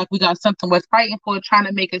 feeling like we got something worth fighting for, trying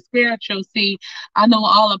to make it spiritual. See, I know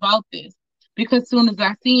all about this. because soon as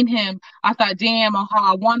I seen him, I thought, damn, on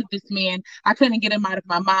how I wanted this man. I couldn't get him out of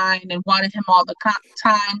my mind and wanted him all the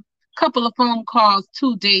time. Couple of phone calls,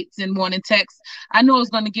 2 dates, and morning texts. I knew I was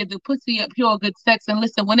going to give the pussy up pure good sex. And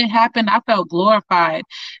listen, when it happened, I felt glorified,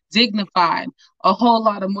 dignified, a whole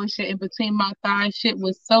lot of moisture in between my thighs. Shit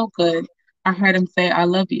was so good. I heard him say, I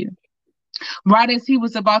love you. Right as he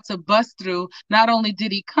was about to bust through, not only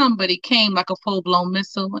did he come, but he came like a full-blown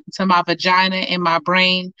missile to my vagina and my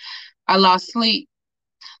brain. I lost sleep,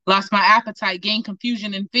 lost my appetite, gained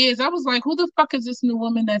confusion and fears. I was like, who the fuck is this new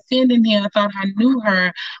woman that's standing here? I thought I knew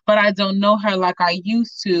her, but I don't know her like I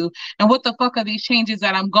used to. And what the fuck are these changes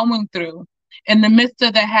that I'm going through? In the midst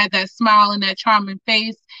of that, had that smile and that charming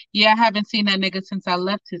face. Yeah, I haven't seen that nigga since I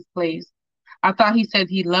left his place. I thought he said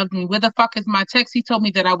he loved me. Where the fuck is my text? He told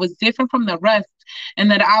me that I was different from the rest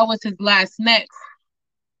and that I was his last next.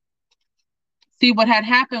 See, what had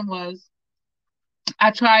happened was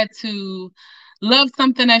I tried to love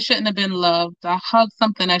something that shouldn't have been loved. I hugged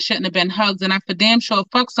something that shouldn't have been hugged. And I for damn sure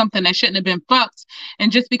fucked something that shouldn't have been fucked.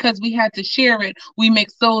 And just because we had to share it, we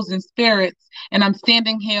make souls and spirits. And I'm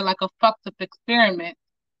standing here like a fucked up experiment.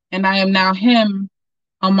 And I am now him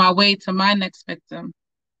on my way to my next victim.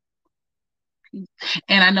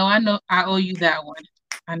 And I know I owe you that one.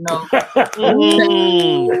 I know.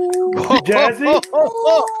 Jazzy?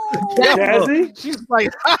 Jazzy? She's like,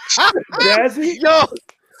 Jazzy? yo,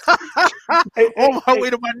 Hey, on my way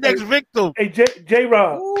to my next victim. Hey,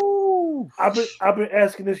 J-Rob, I've been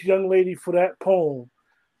asking this young lady for that poem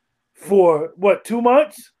for what, 2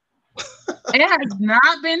 months? It has not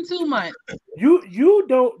been 2 months. You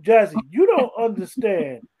don't, Jazzy, you don't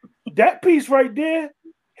understand. That piece right there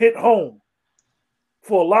hit home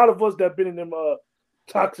for a lot of us that have been in them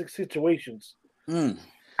toxic situations.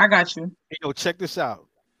 I got you. You know, check this out.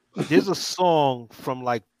 There's a song from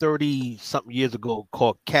like 30 something years ago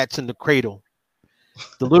called Cats in the Cradle.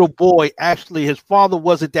 The little boy, actually, his father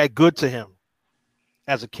wasn't that good to him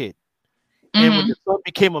as a kid. And when the son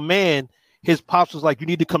became a man, his pops was like, you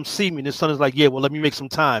need to come see me. And his son is like, yeah, well, let me make some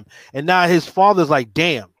time. And now his father's like,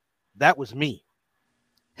 damn, that was me.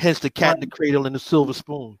 Hence the cat in the cradle and the silver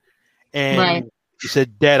spoon. And he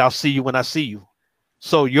said, Dad, I'll see you when I see you.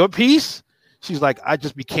 So your piece, she's like, I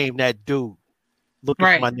just became that dude looking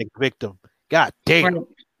for my next victim. God damn.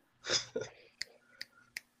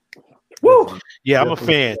 Woo! Yeah, I'm a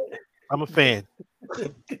fan. I'm a fan.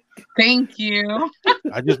 Thank you.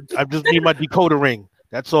 I just need my decoder ring.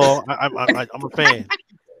 That's all. I'm a fan.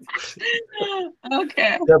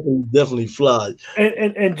 Okay. Definitely fly.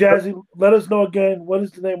 And Jazzy, let us know again, what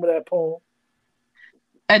is the name of that poem?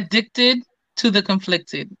 Addicted to the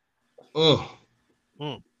Conflicted. Wow.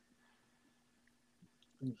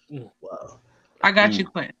 I got you,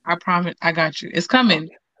 Quinn. I promise. I got you. It's coming.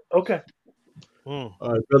 Okay. All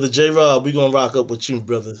right, brother J-Rob, we gonna rock up with you,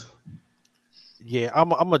 brother. Yeah,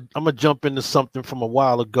 I'm a jump into something from a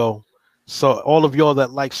while ago. So all of y'all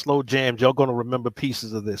that like slow jams, y'all gonna remember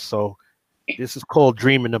pieces of this. So this is called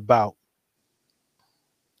Dreaming About.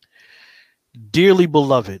 Dearly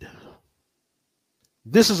beloved,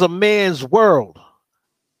 this is a man's world.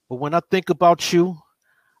 But when I think about you,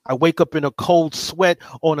 I wake up in a cold sweat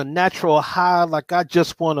on a natural high like I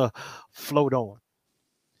just want to float on.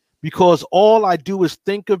 Because all I do is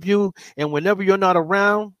think of you, and whenever you're not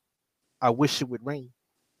around, I wish it would rain.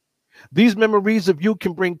 These memories of you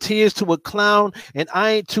can bring tears to a clown, and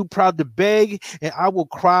I ain't too proud to beg, and I will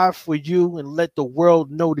cry for you and let the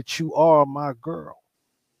world know that you are my girl.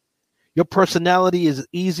 Your personality is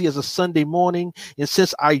easy as a Sunday morning, and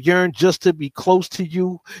since I yearn just to be close to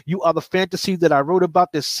you, you are the fantasy that I wrote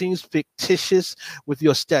about that seems fictitious with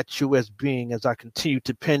your statuesque being as I continue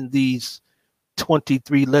to pen these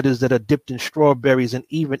 23 letters that are dipped in strawberries. And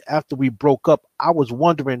even after we broke up, I was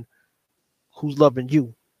wondering who's loving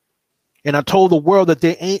you. And I told the world that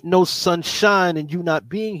there ain't no sunshine in you not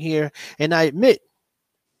being here. And I admit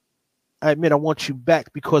I want you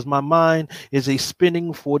back because my mind is a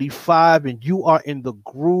spinning 45 and you are in the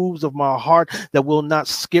grooves of my heart that will not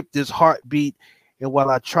skip this heartbeat. And while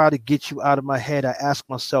I try to get you out of my head, I ask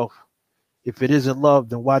myself, if it isn't love,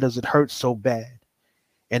 then why does it hurt so bad?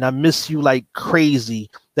 And I miss you like crazy,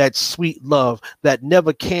 that sweet love that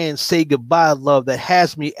never can say goodbye, love that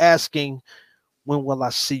has me asking, when will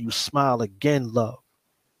I see you smile again, love?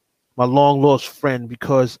 My long lost friend,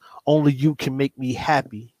 because only you can make me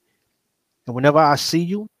happy. And whenever I see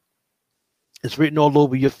you, it's written all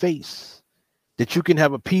over your face that you can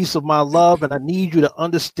have a piece of my love. And I need you to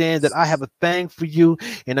understand that I have a thing for you.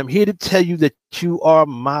 And I'm here to tell you that you are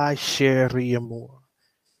my chérie amour.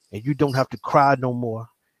 And you don't have to cry no more.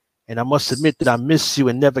 And I must admit that I miss you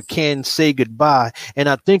and never can say goodbye. And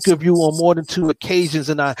I think of you on more than 2 occasions,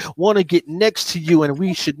 and I want to get next to you, and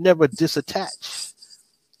we should never disattach,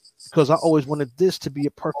 because I always wanted this to be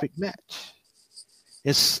a perfect match.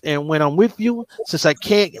 And when I'm with you, since I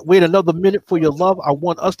can't wait another minute for your love, I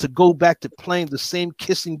want us to go back to playing the same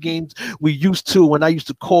kissing games we used to when I used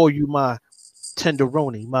to call you my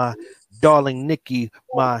tenderoni, my darling Nikki,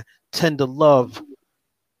 my tender love.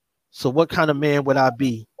 So what kind of man would I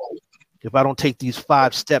be if I don't take these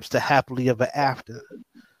 5 steps to happily ever after?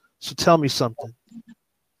 So tell me something.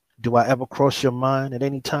 Do I ever cross your mind at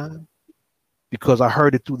any time? Because I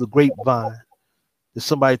heard it through the grapevine that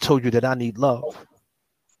somebody told you that I need love.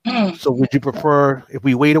 So would you prefer if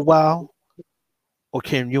we wait a while, or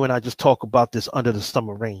can you and I just talk about this under the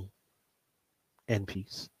summer rain? And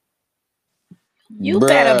peace. You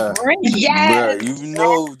better Bruh, bring it. Yes. bruh, you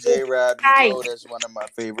know, J Rob, you know that's one of my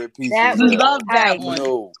favorite pieces. was Love that You one.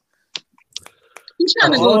 know. He's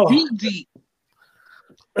trying to go Oh. deep.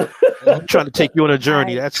 I'm trying to take you on a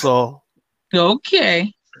journey. That's all.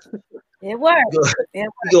 Okay. It worked. You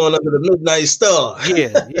going under the midnight star.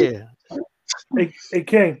 Yeah. Hey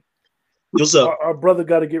King, What's up? our brother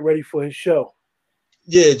got to get ready for his show.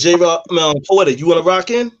 Yeah, J-Rock, Poetic, you want to rock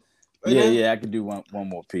in? Right now? Yeah, I can do one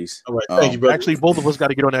more piece. All right, thank you, brother. Actually, both of us got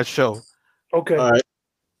to get on that show. Okay. All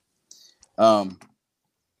right.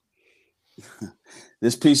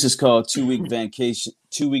 This piece is called 2-week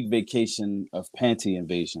vacation of panty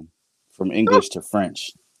invasion, from English to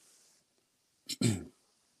French.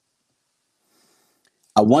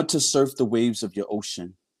 I want to surf the waves of your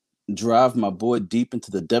ocean, drive my board deep into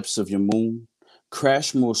the depths of your moon,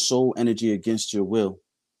 crash more soul energy against your will,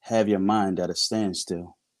 have your mind at a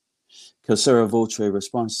standstill. Que sera votre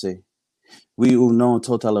réponse? Oui ou non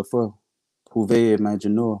total effort? Pouvez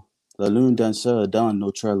imaginer la lune danser dans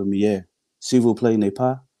notre lumière. S'il vous plaît, n'est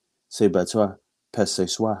pas, c'est battre, passe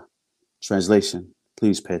soi. Translation,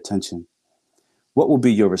 please pay attention. What will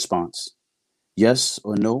be your response? Yes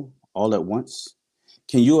or no, all at once?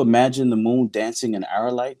 Can you imagine the moon dancing in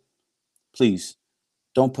our light? Please,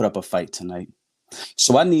 don't put up a fight tonight.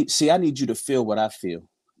 So I need you to feel what I feel.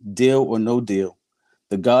 Deal or no deal.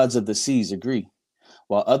 The gods of the seas agree.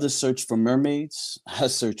 While others search for mermaids, I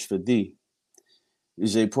search for thee.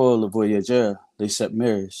 J'ai pour le voyageur, les sept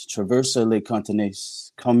mers, traverse les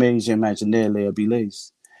continents, comme j'imaginais les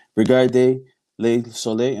habiles. Regardez les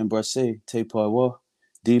soleils embrasser tes parois,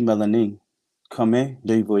 dit Mélanie. Comme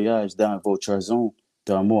des voyages dans votre zone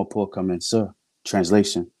d'amour pour commencer.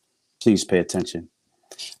 Translation, please pay attention.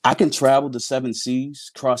 I can travel the 7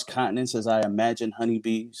 seas, cross continents as I imagine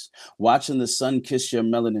honeybees, watching the sun kiss your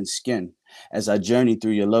melanin skin as I journey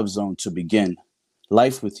through your love zone to begin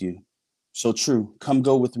life with you. So true, come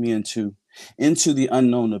go with me into the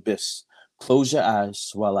unknown abyss. Close your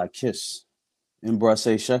eyes while I kiss.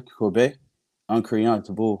 Embrassez chaque corbet, en criant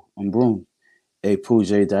vos embruns, et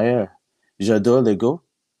pougez d'ailleurs. J'adore l'ego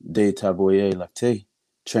de tavoyer lacté.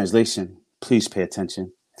 Translation, please pay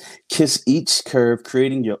attention. Kiss each curve,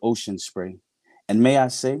 creating your ocean spray. And may I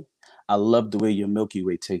say, I love the way your Milky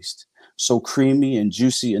Way tastes. So creamy and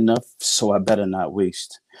juicy enough, so I better not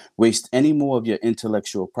waste any more of your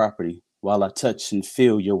intellectual property while I touch and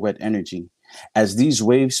feel your wet energy. As these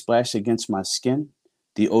waves splash against my skin,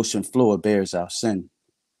 the ocean floor bears our sin.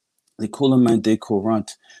 L'écoulement des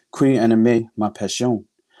courants, qui anime ma passion.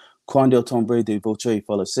 Quand il tombe de votre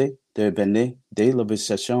fallacie, de béné de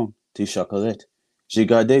l'obsession de chocolat. J'ai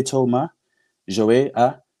gardé Thomas, joué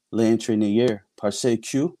à l'entraîneur, parce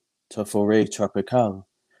que ta forêt tropicale.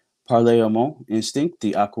 Parler à mon instinct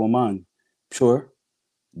de Aquaman, pure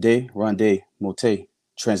de rende mote.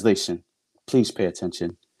 Translation, please pay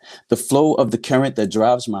attention. The flow of the current that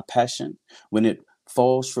drives my passion, when it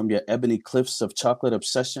falls from your ebony cliffs of chocolate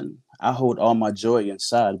obsession, I hold all my joy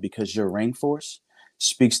inside because your rainforest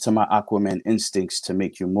speaks to my Aquaman instincts to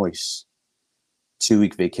make you moist.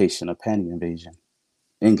 2-week vacation of panty invasion.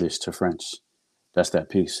 English to French. That's that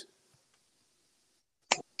piece.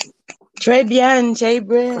 Très bien, Jay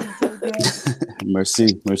Brand.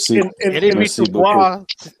 Merci. Merci beaucoup. beaucoup.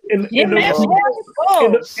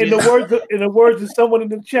 In the words of someone in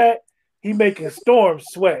the chat, he making Storm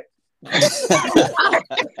sweat. These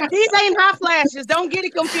ain't hot flashes. Don't get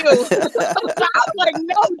it confused. I'm like,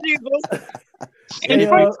 no, Jesus. Hey,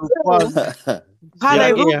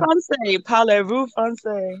 Parlez-vous français? Parlez-vous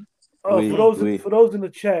français? For those in the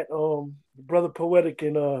chat, brother Poetic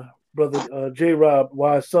and brother J Rob,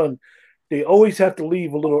 Wise Son, they always have to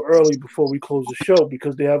leave a little early before we close the show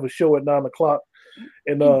because they have a show at 9:00.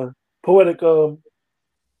 And Poetic,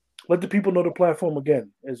 let the people know the platform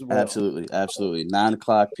again as well. Absolutely.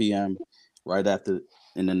 9:00 p.m. right after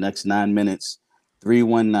in the next 9 minutes.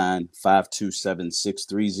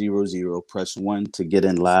 319-527-6300. Press 1 to get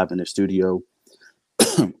in live in the studio.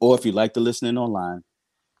 Or if you like to listen in online,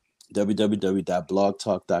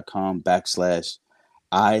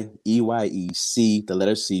 www.blogtalk.com/IEYEC, the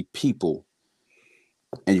letter C, people.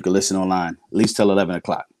 And you can listen online at least till 11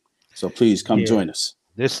 o'clock. So please come join us.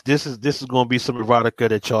 This is going to be some erotica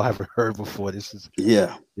that y'all haven't heard before. This is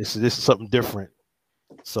something different.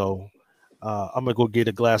 So I'm gonna go get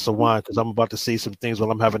a glass of wine because I'm about to say some things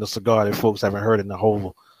while I'm having a cigar that folks haven't heard in a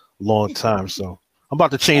whole long time. So I'm about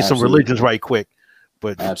to change some religions right quick.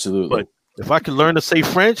 But absolutely. But if I can learn to say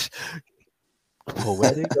French,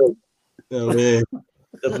 poetic. Yeah, man.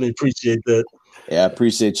 Definitely appreciate that. Yeah, I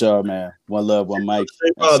appreciate y'all, man. One love, one mic.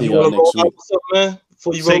 I'll see y'all next week. Man,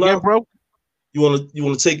 before you say roll again, out, bro. You want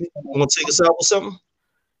to take us out with something?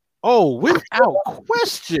 Oh, without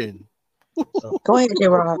question. Go ahead,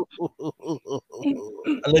 J-Rob. I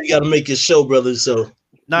know you got to make your show, brother. So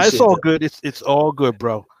it's all good. It's all good,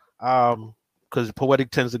 bro. Because poetic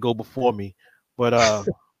tends to go before me, but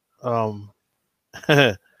hold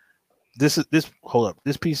up. This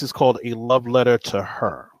piece is called A Love Letter to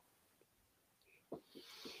Her.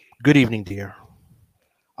 Good evening, dear.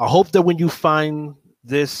 I hope that when you find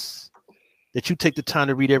this, that you take the time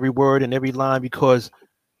to read every word and every line, because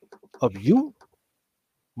of you,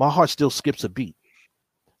 my heart still skips a beat.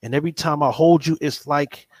 And every time I hold you, it's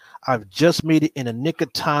like I've just made it in a nick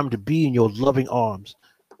of time to be in your loving arms.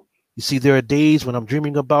 You see, there are days when I'm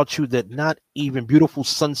dreaming about you that not even beautiful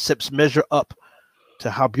sunsets measure up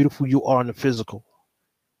to how beautiful you are in the physical.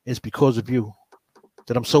 It's because of you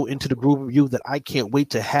that I'm so into the groove of you that I can't wait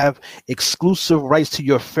to have exclusive rights to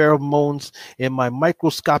your pheromones and my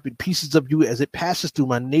microscopic pieces of you as it passes through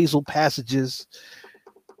my nasal passages.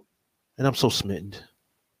 And I'm so smitten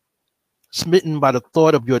by the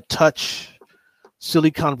thought of your touch, silly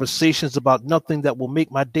conversations about nothing that will make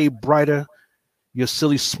my day brighter, your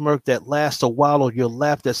silly smirk that lasts a while, or your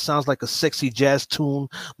laugh that sounds like a sexy jazz tune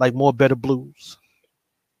like More Better Blues.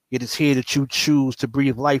 It is here that you choose to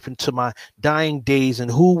breathe life into my dying days,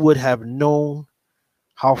 and who would have known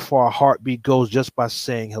how far a heartbeat goes just by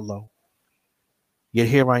saying hello? Yet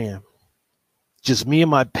here I am, just me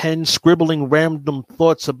and my pen scribbling random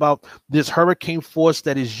thoughts about this hurricane force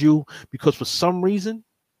that is you, because for some reason,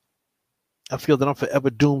 I feel that I'm forever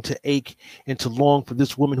doomed to ache and to long for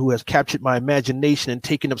this woman who has captured my imagination and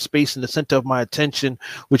taken up space in the center of my attention,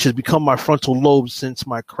 which has become my frontal lobe since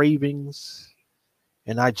my cravings.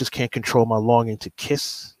 And I just can't control my longing to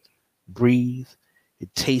kiss, breathe, and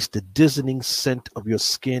taste the dizzying scent of your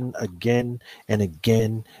skin again and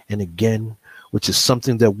again and again, which is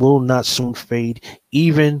something that will not soon fade,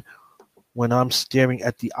 even when I'm staring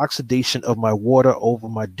at the oxidation of my water over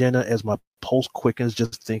my dinner as my pulse quickens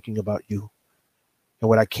just thinking about you. And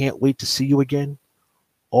when I can't wait to see you again,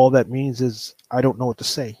 all that means is I don't know what to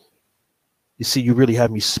say. You see, you really have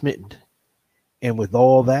me smitten. And with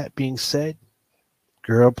all that being said,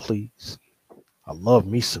 girl, please, I love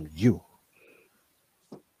me some you.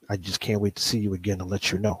 I just can't wait to see you again and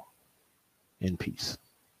let you know. In peace.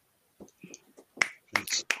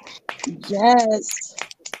 Yes.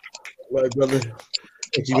 All right, brother.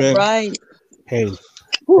 Thank you, All man. right. Hey,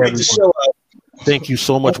 get the show out. Thank you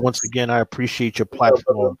so much once again. I appreciate your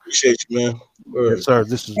platform. Appreciate you, man. Word. Yes, sir.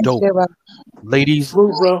 This is dope. Ladies,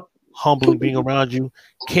 humbling being around you.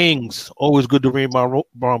 Kings, always good to read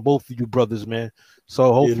around both of you brothers, man.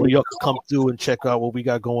 So hopefully y'all can come through and check out what we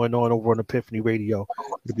got going on over on Epiphany Radio.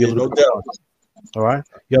 It'll be a little bit fun. All right.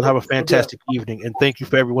 Y'all have a fantastic evening, and thank you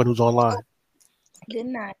for everyone who's online. Good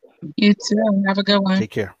night. You too. Have a good one.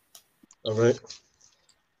 Take care. All right.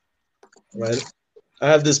 All right. I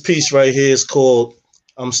have this piece right here. It's called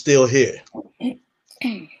I'm Still Here.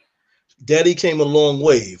 Daddy came a long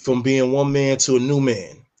way from being one man to a new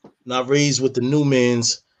man. Not raised with the new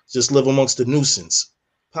man's, just live amongst the nuisance.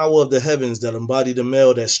 Power of the heavens that embody the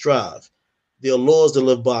male that strive. There are laws to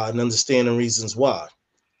live by and understanding reasons why.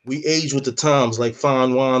 We age with the times like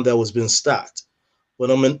fine wine that was been stocked. But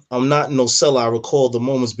I'm not in no cell. I recall the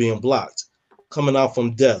moments being blocked. Coming out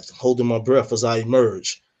from death, holding my breath as I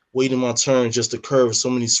emerge. Waiting my turn just to curve so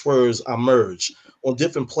many swerves I merge. On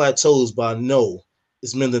different plateaus, but I know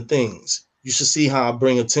it's many things. You should see how I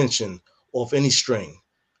bring attention off any string.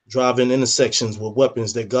 Driving intersections with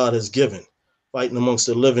weapons that God has given. Fighting amongst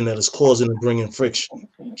the living that is causing and bringing friction.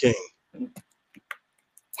 King.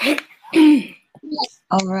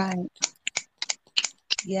 All right.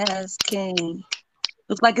 Yes, King.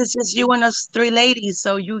 Looks like it's just you and us three ladies,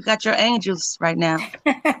 so you got your angels right now.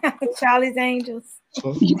 Charlie's Angels.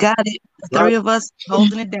 You got it. The three of us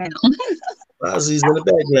holding it down. Ozzy's in the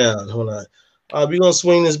background. Hold on. All right, we're gonna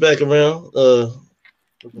swing this back around.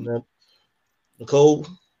 Looking at Nicole,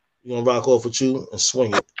 we're gonna rock off with you and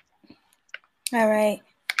swing it. All right.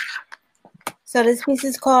 So this piece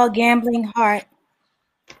is called Gambling Heart.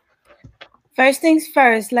 First things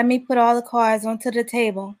first, let me put all the cards onto the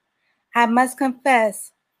table. I must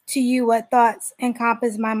confess to you what thoughts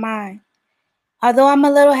encompass my mind. Although I'm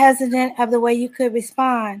a little hesitant of the way you could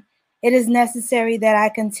respond, it is necessary that I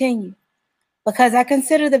continue because I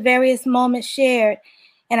consider the various moments shared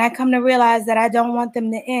and I come to realize that I don't want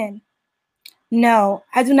them to end. No,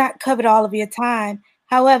 I do not covet all of your time.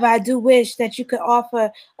 However, I do wish that you could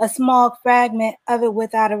offer a small fragment of it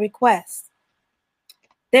without a request.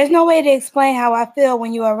 There's no way to explain how I feel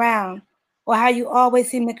when you're around, or how you always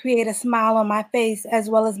seem to create a smile on my face as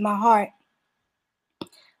well as my heart.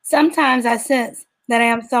 Sometimes I sense that I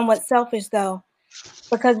am somewhat selfish, though,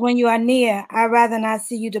 because when you are near, I'd rather not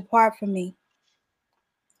see you depart from me.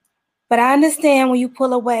 But I understand when you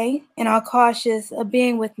pull away and are cautious of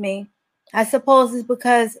being with me. I suppose it's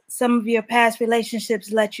because some of your past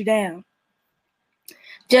relationships let you down.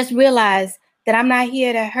 Just realize that I'm not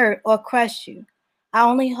here to hurt or crush you. I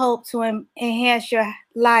only hope to enhance your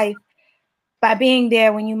life by being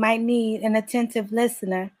there when you might need an attentive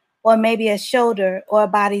listener or maybe a shoulder or a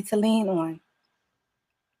body to lean on.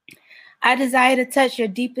 I desire to touch your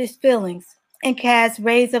deepest feelings and cast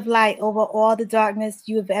rays of light over all the darkness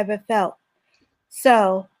you have ever felt.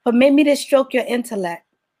 So, permit me to stroke your intellect,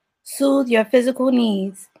 soothe your physical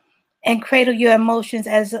needs, and cradle your emotions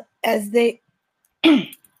as they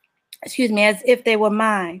as if they were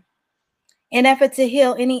mine. In effort to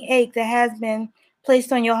heal any ache that has been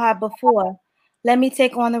placed on your heart before, let me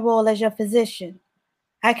take on the role as your physician.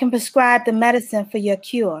 I can prescribe the medicine for your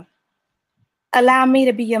cure. Allow me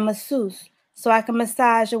to be your masseuse so I can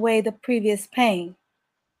massage away the previous pain.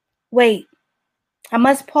 Wait, I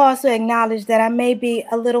must pause to acknowledge that I may be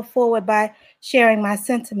a little forward by sharing my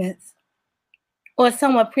sentiments or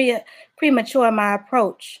somewhat premature in my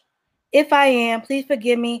approach. If I am, please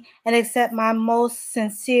forgive me and accept my most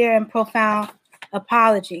sincere and profound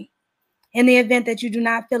apology. In the event that you do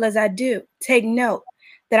not feel as I do, take note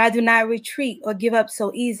that I do not retreat or give up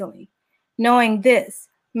so easily. Knowing this,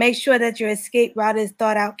 make sure that your escape route is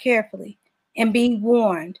thought out carefully and be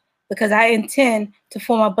warned because I intend to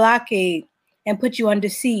form a blockade and put you under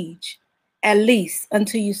siege, at least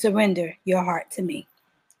until you surrender your heart to me.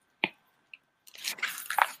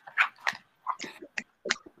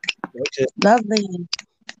 Okay, Lovely.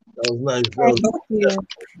 that was nice. Thank you.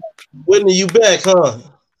 Whitney, you back, huh?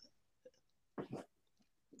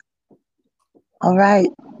 All right.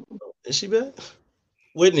 Is she back?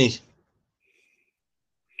 Whitney.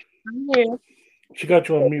 I'm here. She got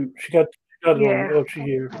you on mute. She got it on Yeah. mute. Oh, she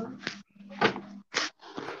here.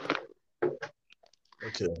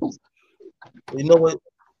 Okay. You know what?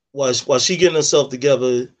 While she getting herself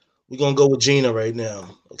together, we're gonna go with Gina right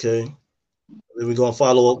now. Okay. Then we're gonna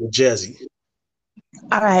follow up with Jazzy.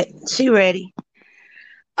 All right. She ready.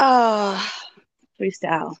 Uh,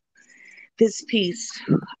 freestyle. This piece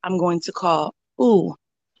I'm going to call Ooh,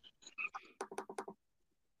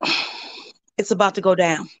 it's about to go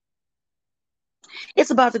down. It's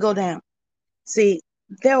about to go down. See,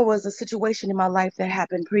 there was a situation in my life that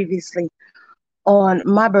happened previously on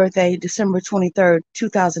my birthday, December 23rd,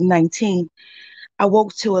 2019. I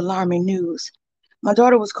woke to alarming news. My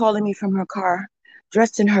daughter was calling me from her car,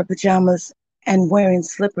 dressed in her pajamas and wearing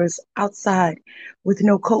slippers outside with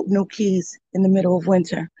no coat, no keys in the middle of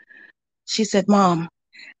winter. She said, Mom,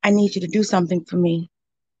 I need you to do something for me.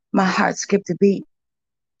 My heart skipped a beat.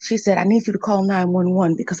 She said, I need you to call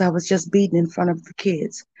 911 because I was just beaten in front of the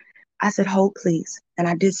kids. I said, hold, please. And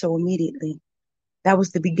I did so immediately. That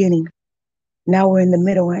was the beginning. Now we're in the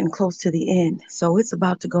middle and close to the end. So it's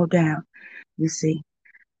about to go down, you see.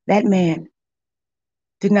 That man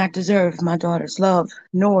did not deserve my daughter's love,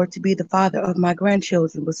 nor to be the father of my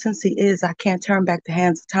grandchildren. But since he is, I can't turn back the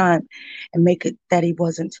hands of time and make it that he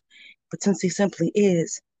wasn't. But since he simply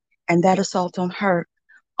is, and that assault on her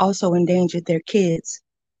also endangered their kids,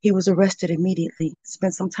 he was arrested immediately,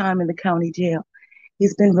 spent some time in the county jail.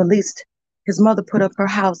 He's been released. His mother put up her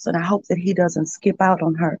house, and I hope that he doesn't skip out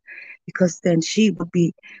on her because then she would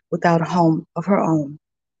be without a home of her own.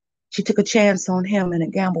 She took a chance on him and a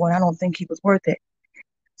gamble, and I don't think he was worth it.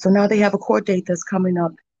 So now they have a court date that's coming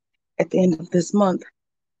up at the end of this month.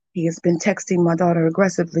 He has been texting my daughter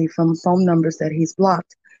aggressively from phone numbers that he's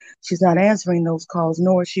blocked. She's not answering those calls,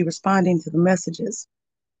 nor is she responding to the messages.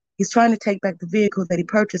 He's trying to take back the vehicle that he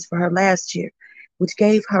purchased for her last year, which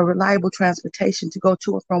gave her reliable transportation to go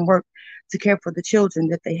to and from work to care for the children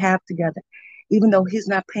that they have together. Even though he's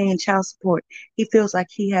not paying child support, he feels like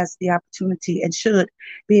he has the opportunity and should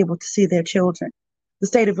be able to see their children. The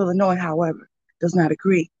state of Illinois, however, does not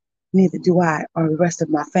agree. Neither do I or the rest of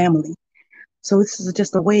my family. So this is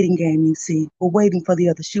just a waiting game, you see. We're waiting for the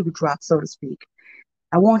other shoe to drop, so to speak.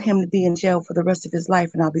 I want him to be in jail for the rest of his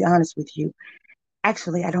life, and I'll be honest with you.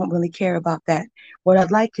 Actually, I don't really care about that. What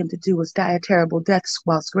I'd like him to do is die a terrible death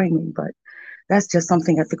while screaming, but that's just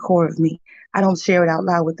something at the core of me. I don't share it out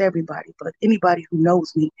loud with everybody, but anybody who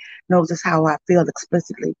knows me knows just how I feel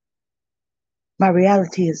explicitly. My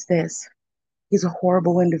reality is this. He's a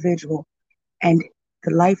horrible individual, and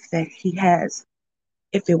the life that he has,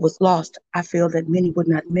 if it was lost, I feel that many would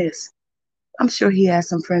not miss. I'm sure he has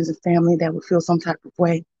some friends and family that would feel some type of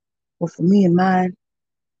way. But for me and mine,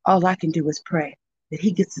 all I can do is pray that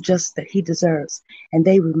he gets the justice that he deserves and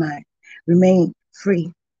they remain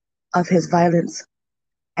free of his violence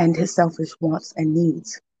and his selfish wants and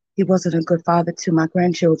needs. He wasn't a good father to my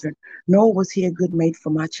grandchildren, nor was he a good mate for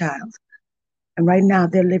my child. And right now,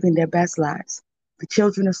 they're living their best lives. The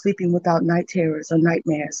children are sleeping without night terrors or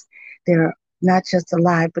nightmares. They're not just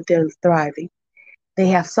alive, but they're thriving. They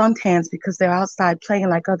have suntans because they're outside playing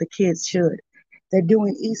like other kids should. They're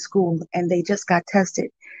doing e-school and they just got tested.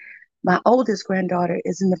 My oldest granddaughter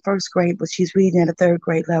is in the first grade, but she's reading at a third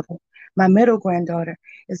grade level. My middle granddaughter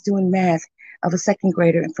is doing math of a second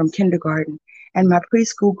grader from kindergarten. And my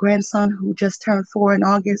preschool grandson, who just turned 4 in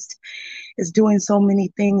August, is doing so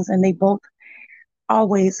many things, and they both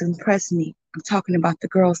always impress me. I'm talking about the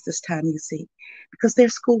girls this time, you see, because they're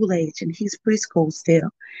school age and he's preschool still,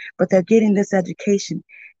 but they're getting this education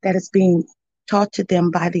that is being taught to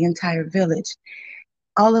them by the entire village.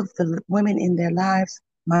 All of the women in their lives,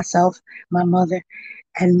 myself, my mother,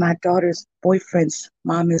 and my daughter's boyfriend's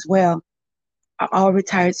mom as well, are all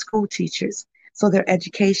retired school teachers. So their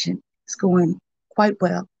education is going quite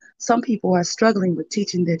well. Some people are struggling with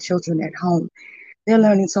teaching their children at home. They're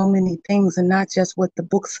learning so many things and not just what the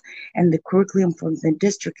books and the curriculum from the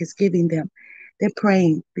district is giving them. They're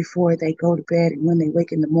praying before they go to bed and when they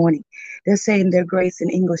wake in the morning. They're saying their grace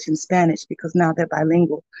in English and Spanish because now they're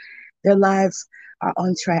bilingual. Their lives are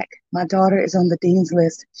on track. My daughter is on the dean's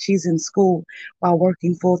list. She's in school while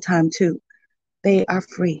working full time too. They are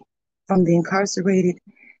free from the incarcerated,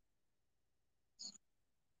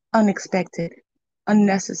 unexpected,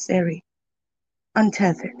 unnecessary,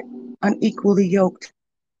 untethered, unequally yoked,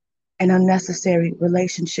 an unnecessary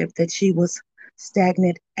relationship that she was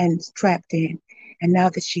stagnant and trapped in. And now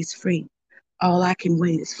that she's free, all I can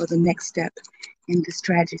wait is for the next step in this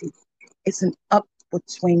tragedy. It's an upward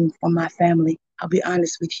swing for my family. I'll be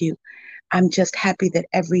honest with you. I'm just happy that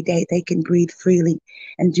every day they can breathe freely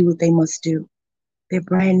and do what they must do. They're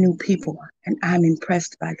brand new people, and I'm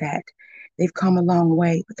impressed by that. They've come a long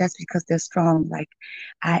way, but that's because they're strong like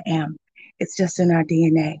I am. It's just in our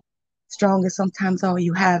DNA. Strong is sometimes all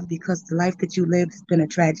you have because the life that you lived has been a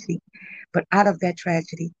tragedy. But out of that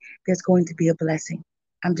tragedy, there's going to be a blessing.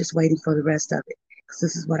 I'm just waiting for the rest of it because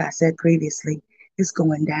this is what I said previously. It's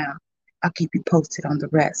going down. I'll keep you posted on the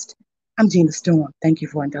rest. I'm Gina Storm. Thank you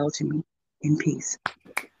for indulging me. In peace.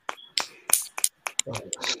 All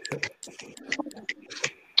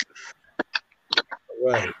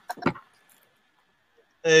right.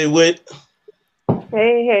 Hey, Whit.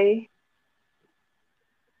 Hey.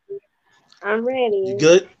 I'm You ready.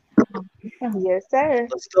 good? Yes, sir.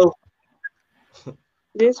 Let's go.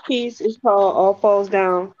 This piece is called All Falls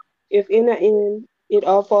Down. If in the end it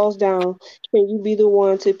all falls down, can you be the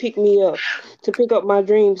one to pick me up, to pick up my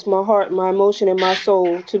dreams, my heart, my emotion, and my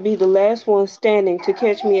soul, to be the last one standing to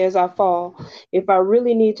catch me as I fall? If I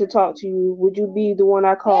really need to talk to you, would you be the one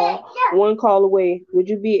I call, one call away? Would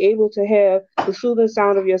you be able to have the soothing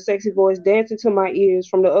sound of your sexy voice dancing to my ears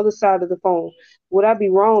from the other side of the phone? Would I be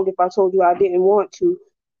wrong if I told you I didn't want to?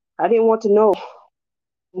 I didn't want to know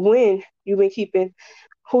when you've been keeping,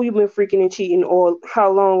 who you've been freaking and cheating, or how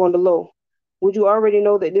long on the low. Would you already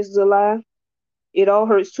know that this is a lie? It all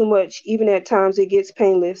hurts too much. Even at times, it gets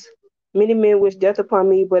painless. Many men wish death upon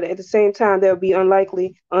me, but at the same time, they'll be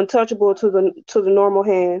unlikely, untouchable to the normal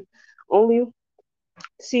hand. Only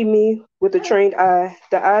see me with a trained eye,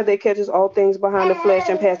 the eye that catches all things behind the flesh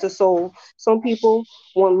and past the soul. Some people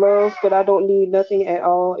want love, but I don't need nothing at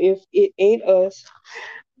all. If it ain't us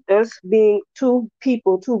being two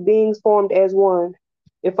people, two beings formed as one.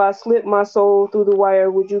 If I slip my soul through the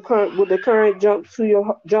wire, would the current jump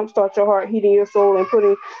start your heart, heating your soul and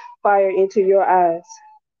putting fire into your eyes?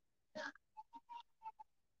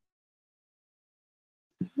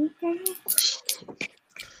 Go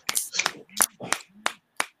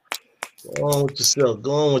on with yourself.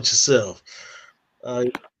 Go on with yourself.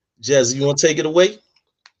 Jazzy, you want to take it away?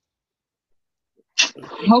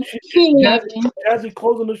 Hope you feel Jazzy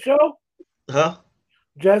closing the show? Huh?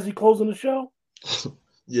 Jazzy closing the show?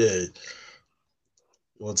 Yeah.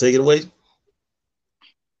 You want to take it away?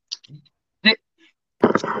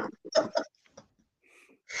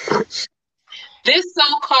 This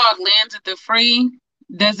so-called land of the free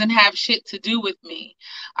doesn't have shit to do with me.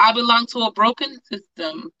 I belong to a broken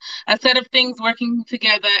system, a set of things working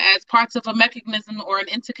together as parts of a mechanism or an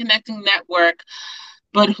interconnecting network.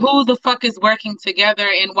 But who the fuck is working together,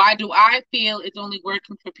 and why do I feel it's only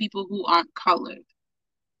working for people who aren't colored?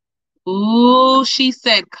 Ooh, she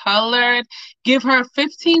said colored. Give her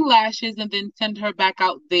 15 lashes and then send her back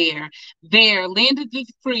out there. There, landed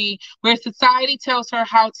is free, where society tells her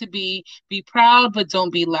how to be. Be proud, but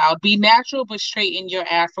don't be loud. Be natural, but straighten your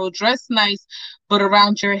afro. Dress nice, but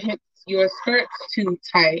around your hips, your skirt's too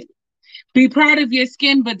tight. Be proud of your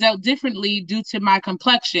skin, but dealt differently due to my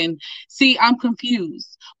complexion. See, I'm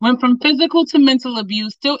confused. Went from physical to mental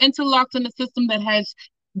abuse, still interlocked in a system that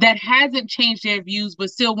hasn't changed their views, but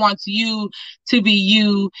still wants you to be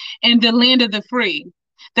you in the land of the free.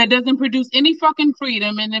 That doesn't produce any fucking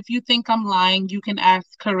freedom. And if you think I'm lying, you can ask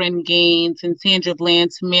Corinne Gaines and Sandra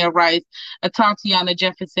Bland, Tamir Rice, Tatiana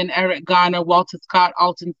Jefferson, Eric Garner, Walter Scott,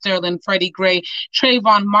 Alton Sterling, Freddie Gray,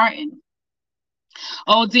 Trayvon Martin.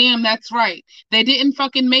 Oh, damn, that's right. They didn't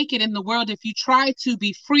fucking make it in the world. If you try to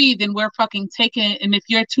be free, then we're fucking taking it. And if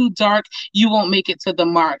you're too dark, you won't make it to the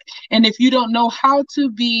mark. And if you don't know how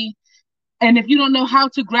to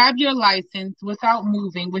grab your license without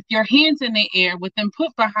moving, with your hands in the air, with them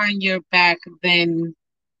put behind your back, then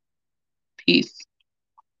peace.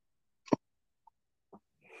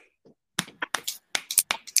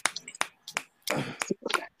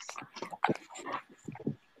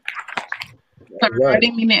 Right. I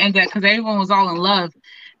didn't mean to end that because everyone was all in love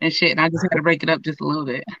and shit, and I just had to break it up just a little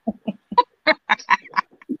bit.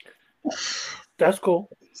 That's cool.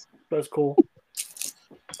 That's cool.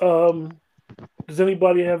 Does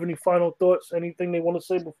anybody have any final thoughts? Anything they want to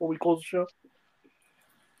say before we close the show?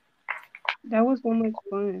 That was so much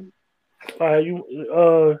fun. All right,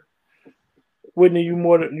 Whitney, you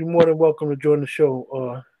more than welcome to join the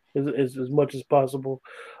show. As much as possible.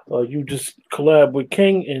 You just collab with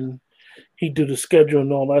King and he do the schedule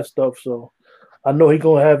and all that stuff. So I know he's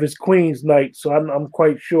gonna have his Queens night. So I'm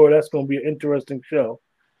quite sure that's gonna be an interesting show.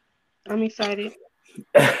 I'm excited.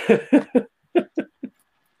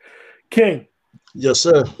 King. Yes,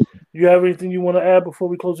 sir. You have anything you want to add before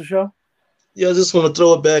we close the show? Yeah, I just want to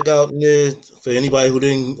throw it back out in there for anybody who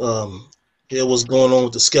didn't hear what's going on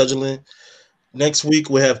with the scheduling. Next week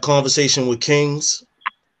we have Conversation with Kings,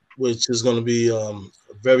 which is going to be a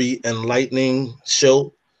very enlightening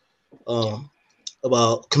show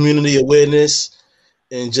about community awareness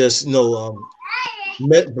and just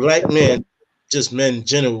black men, just men in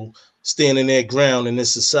general, standing their ground in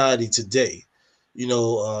this society today.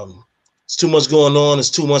 It's too much going on. It's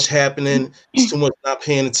too much happening. It's too much not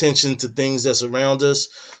paying attention to things that's around us.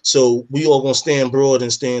 So we all gonna stand broad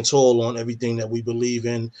and stand tall on everything that we believe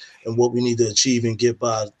in and what we need to achieve and get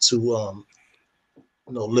by to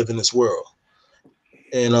live in this world.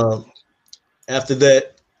 And after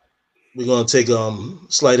that, we're gonna take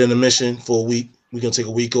slight intermission for a week. We're gonna take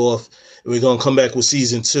a week off, and we're gonna come back with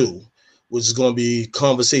season 2, which is gonna be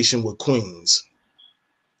Conversation with Queens.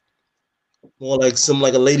 More like something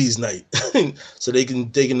like a ladies' night, so they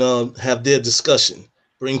can have their discussion,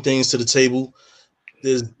 bring things to the table.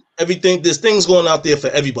 There's everything. There's things going out there for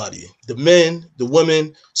everybody. The men, the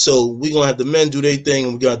women. So we're gonna have the men do their thing,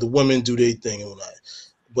 and we got the women do their thing and all that.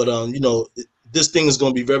 But this thing is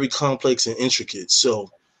gonna be very complex and intricate.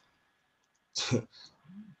 So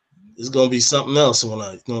it's gonna be something else when you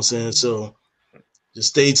know what I'm saying. So just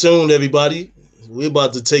stay tuned, everybody. We're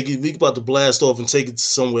about to take it. We're about to blast off and take it to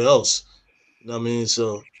somewhere else. You know what I mean?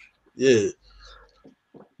 So, yeah.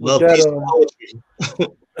 Love, peace, and poetry.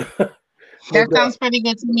 That sounds pretty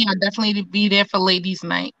good to me. I'll definitely be there for ladies'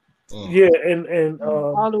 night. Yeah, and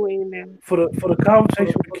all the way in there. For the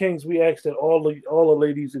Conversation with Kings, we ask that all the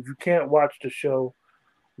ladies, if you can't watch the show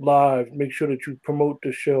live, make sure that you promote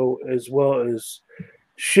the show as well as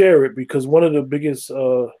share it, because one of the biggest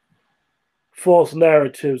false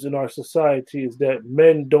narratives in our society is that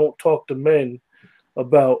men don't talk to men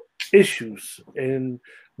about issues and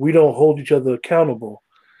we don't hold each other accountable.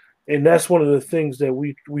 And that's one of the things that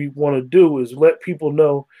we want to do is let people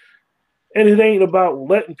know. And it ain't about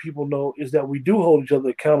letting people know, is that we do hold each other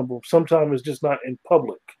accountable. Sometimes it's just not in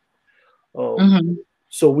public.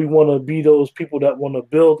 So we want to be those people that want to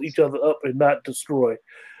build each other up and not destroy,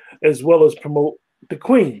 as well as promote the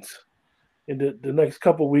Queens. And the next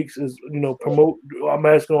couple of weeks is, promote. I'm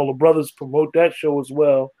asking all the brothers promote that show as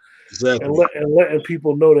well. Exactly. and letting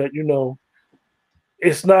people know that, you know,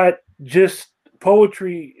 it's not just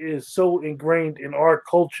poetry is so ingrained in our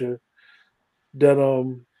culture that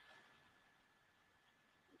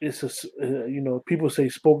it's a you know, people say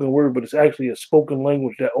spoken word, but it's actually a spoken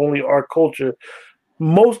language that only our culture,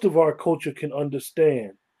 most of our culture, can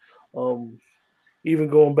understand. Even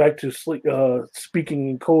going back to speaking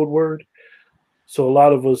in code word. So a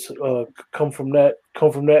lot of us come from that,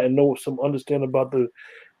 and know some understand about the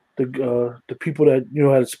people that, you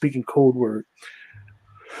know, how to speak in code word.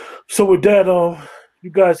 So with that, you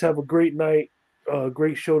guys have a great night,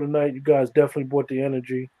 great show tonight. You guys definitely brought the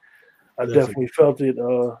energy. I definitely felt it.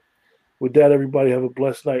 With that, everybody have a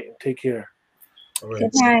blessed night and take care. All right.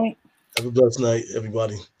 Good night. Have a blessed night,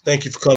 everybody. Thank you for coming.